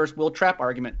Bradley versus Will Trapp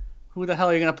argument. Who the hell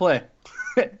are you going to play?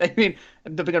 I mean,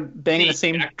 they're going to bang the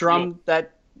same drum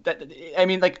that I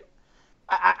mean, like,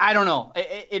 I don't know.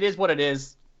 It is what it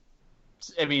is.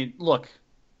 I mean, look.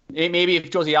 Maybe if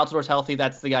Josie Altidore's healthy,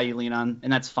 that's the guy you lean on,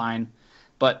 and that's fine.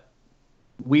 But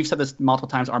we've said this multiple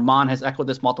times. Armand has echoed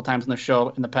this multiple times in the show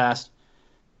in the past.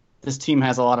 This team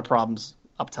has a lot of problems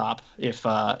up top if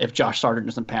Josh Sargent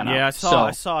doesn't pan out. Yeah,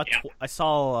 I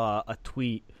saw a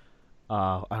tweet.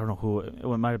 I don't know who.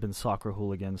 It might have been Soccer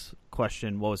Hooligans.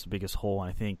 Question: what was the biggest hole? And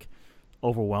I think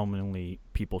overwhelmingly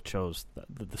people chose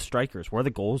the strikers. Where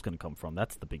the goal is going to come from?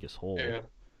 That's the biggest hole. Yeah.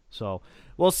 So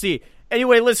we'll see.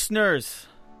 Anyway, listeners.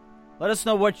 Let us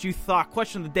know what you thought.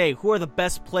 Question of the day. Who are the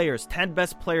best players? 10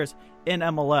 best players in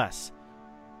MLS.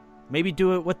 Maybe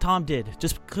do it what Tom did.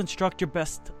 Just construct your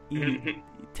best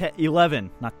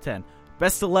 11, not 10.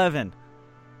 Best 11.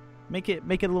 Make it a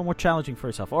little more challenging for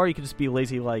yourself. Or you can just be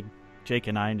lazy like Jake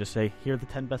and I and just say, here are the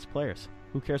 10 best players.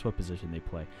 Who cares what position they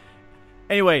play?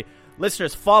 Anyway,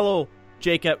 listeners, follow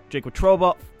Jake at Jake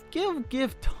Watroba.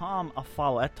 Give Tom a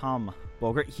follow at Tom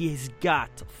Bogert. He's got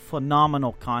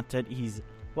phenomenal content. He's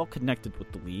well connected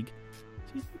with the league.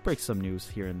 He breaks some news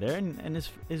here and there, and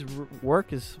his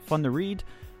work is fun to read.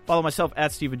 Follow myself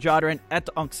at Steven Jodren, at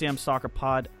the Uncle Sam Soccer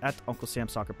Pod, at Uncle Sam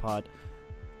Soccer Pod,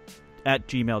 at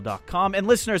gmail.com. And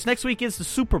listeners, next week is the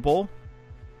Super Bowl.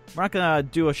 We're not going to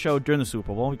do a show during the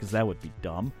Super Bowl because that would be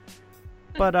dumb.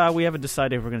 But we haven't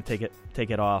decided if we're going to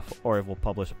take it off or if we'll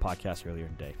publish a podcast earlier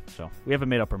in the day. So we haven't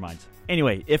made up our minds.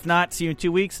 Anyway, if not, see you in 2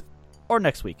 weeks or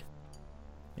next week.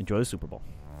 Enjoy the Super Bowl.